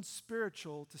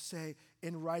unspiritual to say,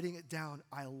 in writing it down,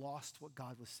 I lost what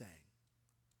God was saying.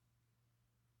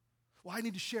 Well, I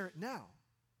need to share it now.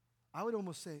 I would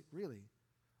almost say, really?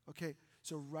 Okay,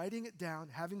 so writing it down,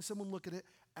 having someone look at it,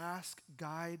 ask,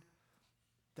 guide,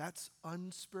 that's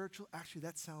unspiritual. Actually,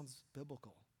 that sounds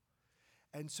biblical.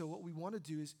 And so what we want to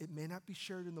do is, it may not be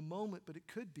shared in the moment, but it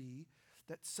could be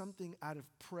that something out of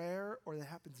prayer or that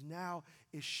happens now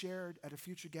is shared at a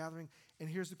future gathering. And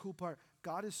here's the cool part.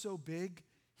 God is so big,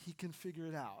 he can figure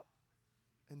it out.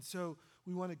 And so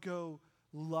we want to go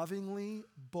lovingly,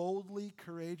 boldly,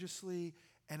 courageously,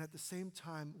 and at the same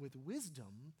time with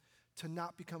wisdom to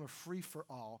not become a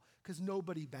free-for-all, because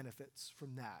nobody benefits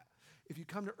from that. If you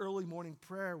come to early morning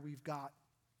prayer, we've got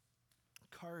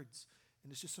cards,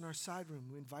 and it's just in our side room.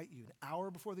 We invite you an hour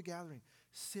before the gathering.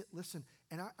 Sit, listen.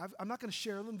 And I'm not going to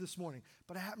share them this morning,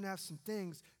 but I happen to have some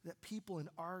things that people in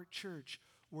our church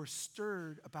were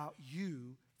stirred about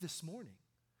you this morning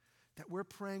that we're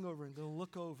praying over and going to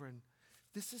look over. And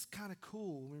this is kind of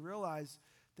cool when we realize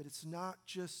that it's not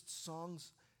just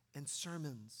songs and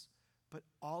sermons, but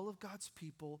all of God's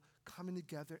people coming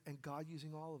together and God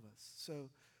using all of us. So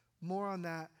more on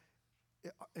that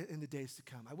in the days to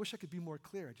come. I wish I could be more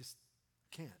clear. I just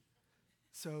can't.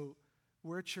 So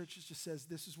we're a church that just says,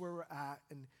 this is where we're at,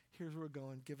 and here's where we're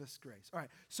going. Give us grace. All right,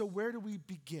 so where do we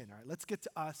begin? All right, let's get to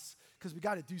us, because we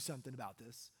got to do something about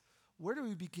this. Where do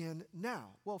we begin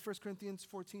now? Well, 1 Corinthians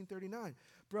 14:39.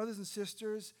 Brothers and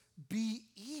sisters, be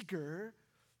eager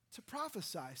to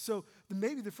prophesy. So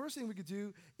maybe the first thing we could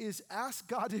do is ask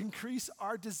God to increase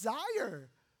our desire.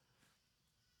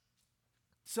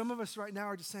 Some of us right now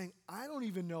are just saying, I don't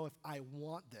even know if I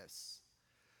want this.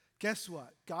 Guess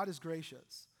what? God is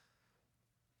gracious.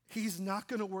 He's not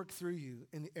going to work through you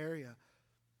in the area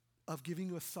of giving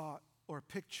you a thought or a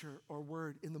picture or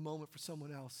word in the moment for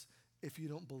someone else if you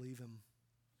don't believe him.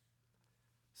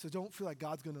 So don't feel like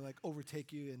God's going to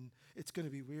overtake you and it's going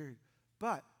to be weird.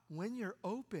 But when you're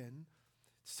open,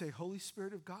 say, Holy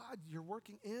Spirit of God, you're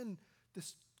working in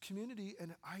this community,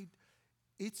 and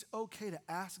it's okay to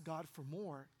ask God for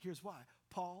more. Here's why.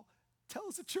 Paul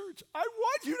tells the church, I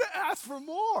want you to ask for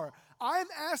more. I'm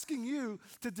asking you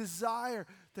to desire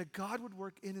that God would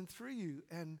work in and through you.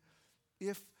 And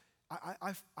if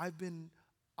I've been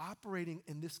operating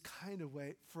in this kind of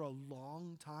way for a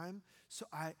long time, so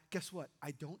guess what?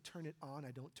 I don't turn it on,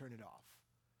 I don't turn it off.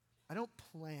 I don't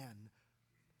plan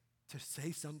to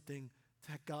say something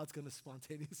that God's going to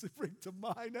spontaneously bring to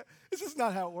mind. This is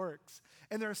not how it works.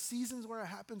 And there are seasons where it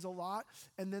happens a lot,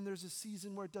 and then there's a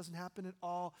season where it doesn't happen at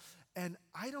all. And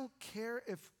I don't care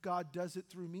if God does it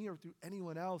through me or through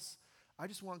anyone else. I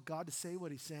just want God to say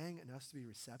what he's saying and us to be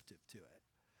receptive to it.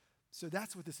 So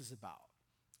that's what this is about.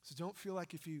 So don't feel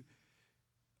like if you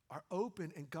are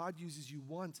open and God uses you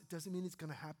once, it doesn't mean it's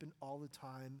going to happen all the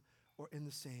time or in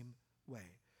the same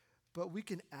way. But we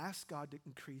can ask God to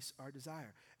increase our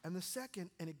desire. And the second,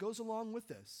 and it goes along with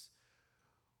this,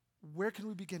 where can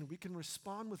we begin? We can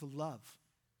respond with love.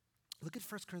 Look at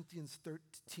 1 Corinthians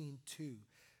 13:2.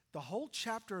 The whole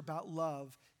chapter about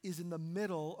love is in the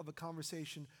middle of a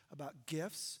conversation about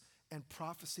gifts and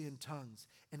prophecy and tongues.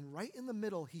 And right in the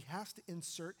middle, he has to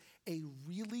insert a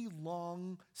really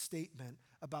long statement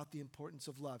about the importance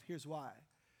of love. Here's why.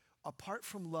 Apart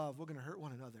from love, we're going to hurt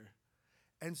one another.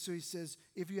 And so he says,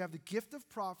 if you have the gift of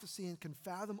prophecy and can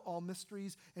fathom all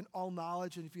mysteries and all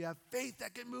knowledge, and if you have faith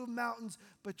that can move mountains,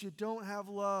 but you don't have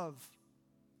love,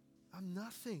 I'm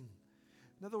nothing.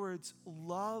 In other words,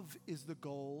 love is the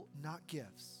goal, not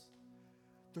gifts.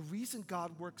 The reason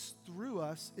God works through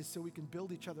us is so we can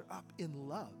build each other up in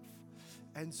love.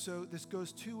 And so this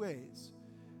goes two ways.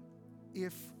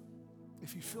 If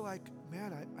you feel like,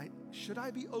 man, should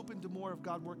I be open to more of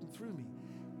God working through me?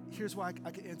 Here's why I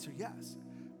can answer yes.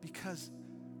 Because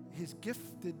his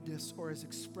giftedness or his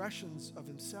expressions of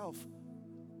himself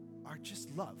are just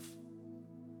love.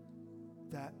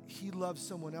 That he loves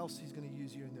someone else, he's going to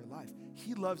use you in their life.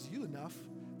 He loves you enough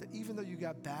that even though you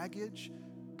got baggage,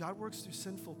 God works through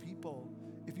sinful people.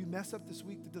 If you mess up this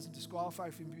week, that doesn't disqualify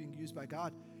you from being used by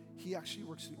God. He actually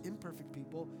works through imperfect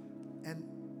people, and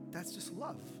that's just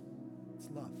love. It's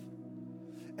love.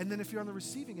 And then if you're on the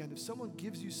receiving end, if someone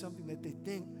gives you something that they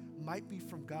think might be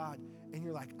from God, and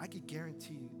you're like, I could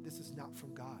guarantee you this is not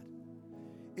from God,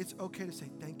 it's okay to say,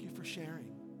 thank you for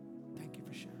sharing. Thank you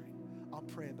for sharing. I'll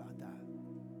pray about that.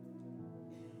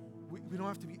 We don't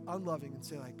have to be unloving and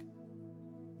say like,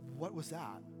 what was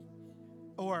that?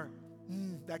 Or,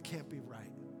 that can't be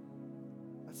right.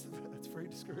 That's very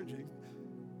discouraging.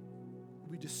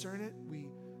 We discern it.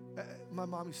 My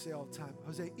mom used to say all the time,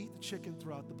 Jose, eat the chicken,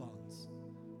 throw out the bones.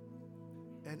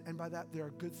 And by that, there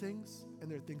are good things, and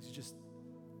there are things you just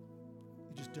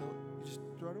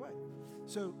throw it away.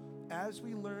 So as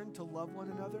we learn to love one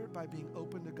another by being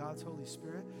open to God's Holy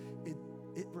Spirit,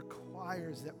 it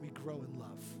requires that we grow in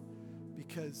love,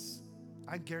 because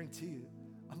I guarantee you,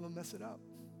 I'm going to mess it up.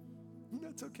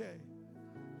 That's okay.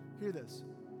 Hear this.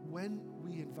 When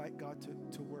we invite God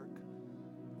to work,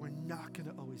 we're not going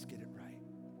to always get it right.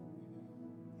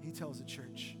 He tells the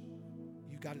church,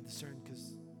 you got to discern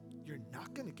because you're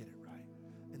not going to get it right,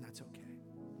 and that's okay.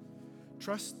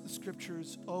 Trust the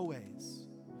scriptures always.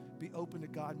 Be open to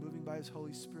God moving by his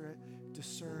Holy Spirit.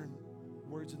 Discern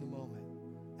words in the moment.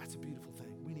 That's a beautiful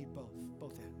thing. We need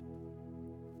both ends.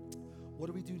 what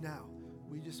do we do now?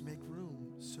 We just make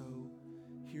room. So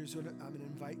here's what I'm going to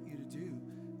invite you to do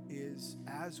is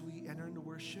as we enter into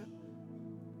worship,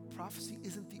 prophecy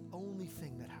isn't the only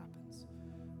thing that happens.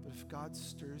 But if God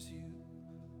stirs you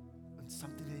on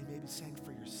something that he may be saying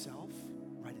for yourself,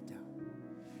 write it down.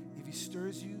 If he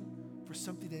stirs you for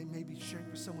something that he may be sharing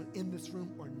for someone in this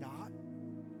room or not,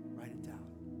 write it down.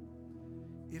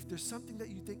 If there's something that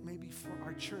you think may be for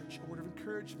our church, a word of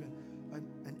encouragement,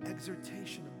 an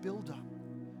exhortation, a build-up,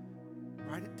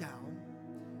 write it down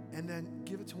and then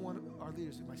give it to one of our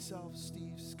leaders, myself,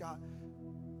 Steve, Scott.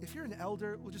 If you're an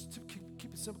elder, we'll just keep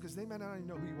it simple because they might not even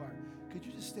know who you are. Could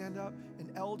you just stand up,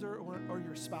 an elder or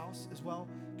your spouse as well?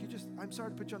 Could you just, I'm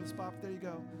sorry to put you on the spot, but there you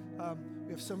go.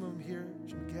 We have some of them here,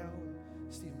 Jim Miguel,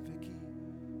 and Steve and Vicky,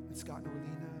 and Scott and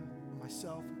Orlina, and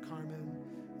myself and Carmen,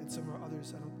 and some of our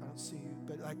others. I don't see you,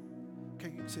 but like, okay,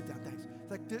 you can sit down, thanks.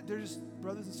 Like they're just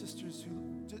brothers and sisters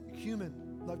who, human,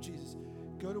 love Jesus.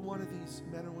 Go to one of these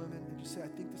men and women and just say, I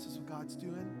think this is what God's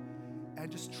doing,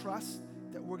 and just trust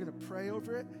that we're going to pray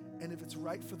over it, and if it's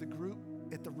right for the group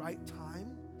at the right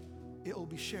time, it will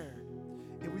be shared.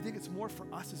 If we think it's more for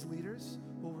us as leaders,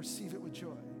 we'll receive it with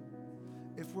joy.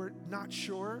 If we're not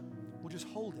sure, we'll just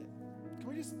hold it. Can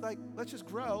we just let's just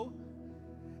grow,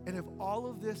 and if all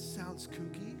of this sounds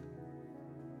kooky,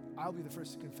 I'll be the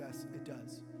first to confess it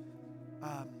does.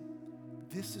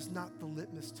 This is not the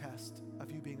litmus test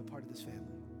of you being a part of this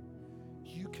family.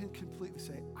 You can completely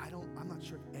say, I'm not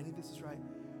sure if any of this is right.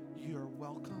 You're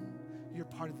welcome. You're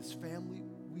part of this family.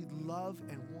 We love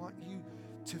and want you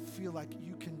to feel like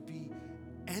you can be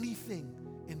anything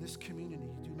in this community.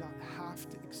 You do not have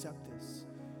to accept this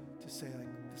to say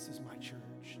this is my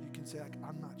church. You can say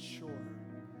I'm not sure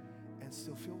and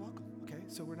still feel welcome, okay?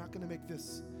 So we're not gonna make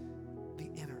this the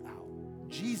inner out.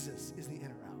 Jesus is the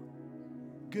inner out.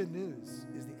 Good news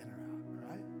is the inner out, all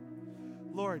right?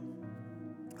 Lord,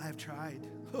 I have tried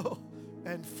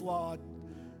and flawed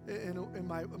in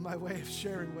my way of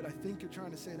sharing what I think you're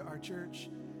trying to say to our church.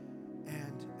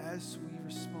 And as we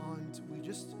respond,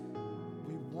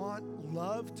 we want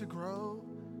love to grow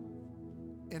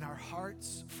in our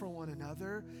hearts for one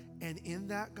another. And in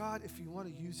that, God, if you want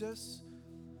to use us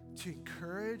to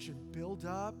encourage and build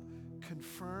up,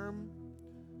 confirm,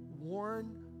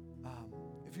 warn,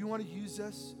 if you want to use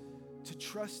us to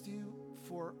trust you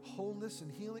for wholeness and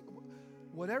healing,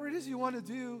 whatever it is you want to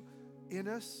do in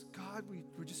us, God,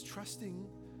 we're just trusting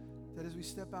that as we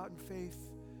step out in faith,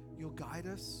 you'll guide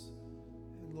us.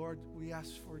 And Lord, we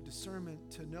ask for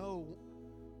discernment to know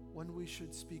when we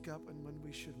should speak up and when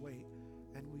we should wait.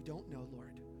 And we don't know,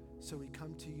 Lord. So we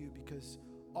come to you because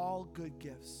all good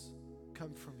gifts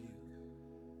come from you.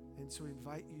 And so we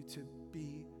invite you to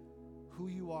be who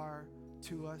you are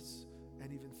to us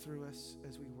and even through us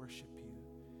as we worship you.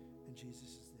 In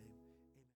Jesus' name.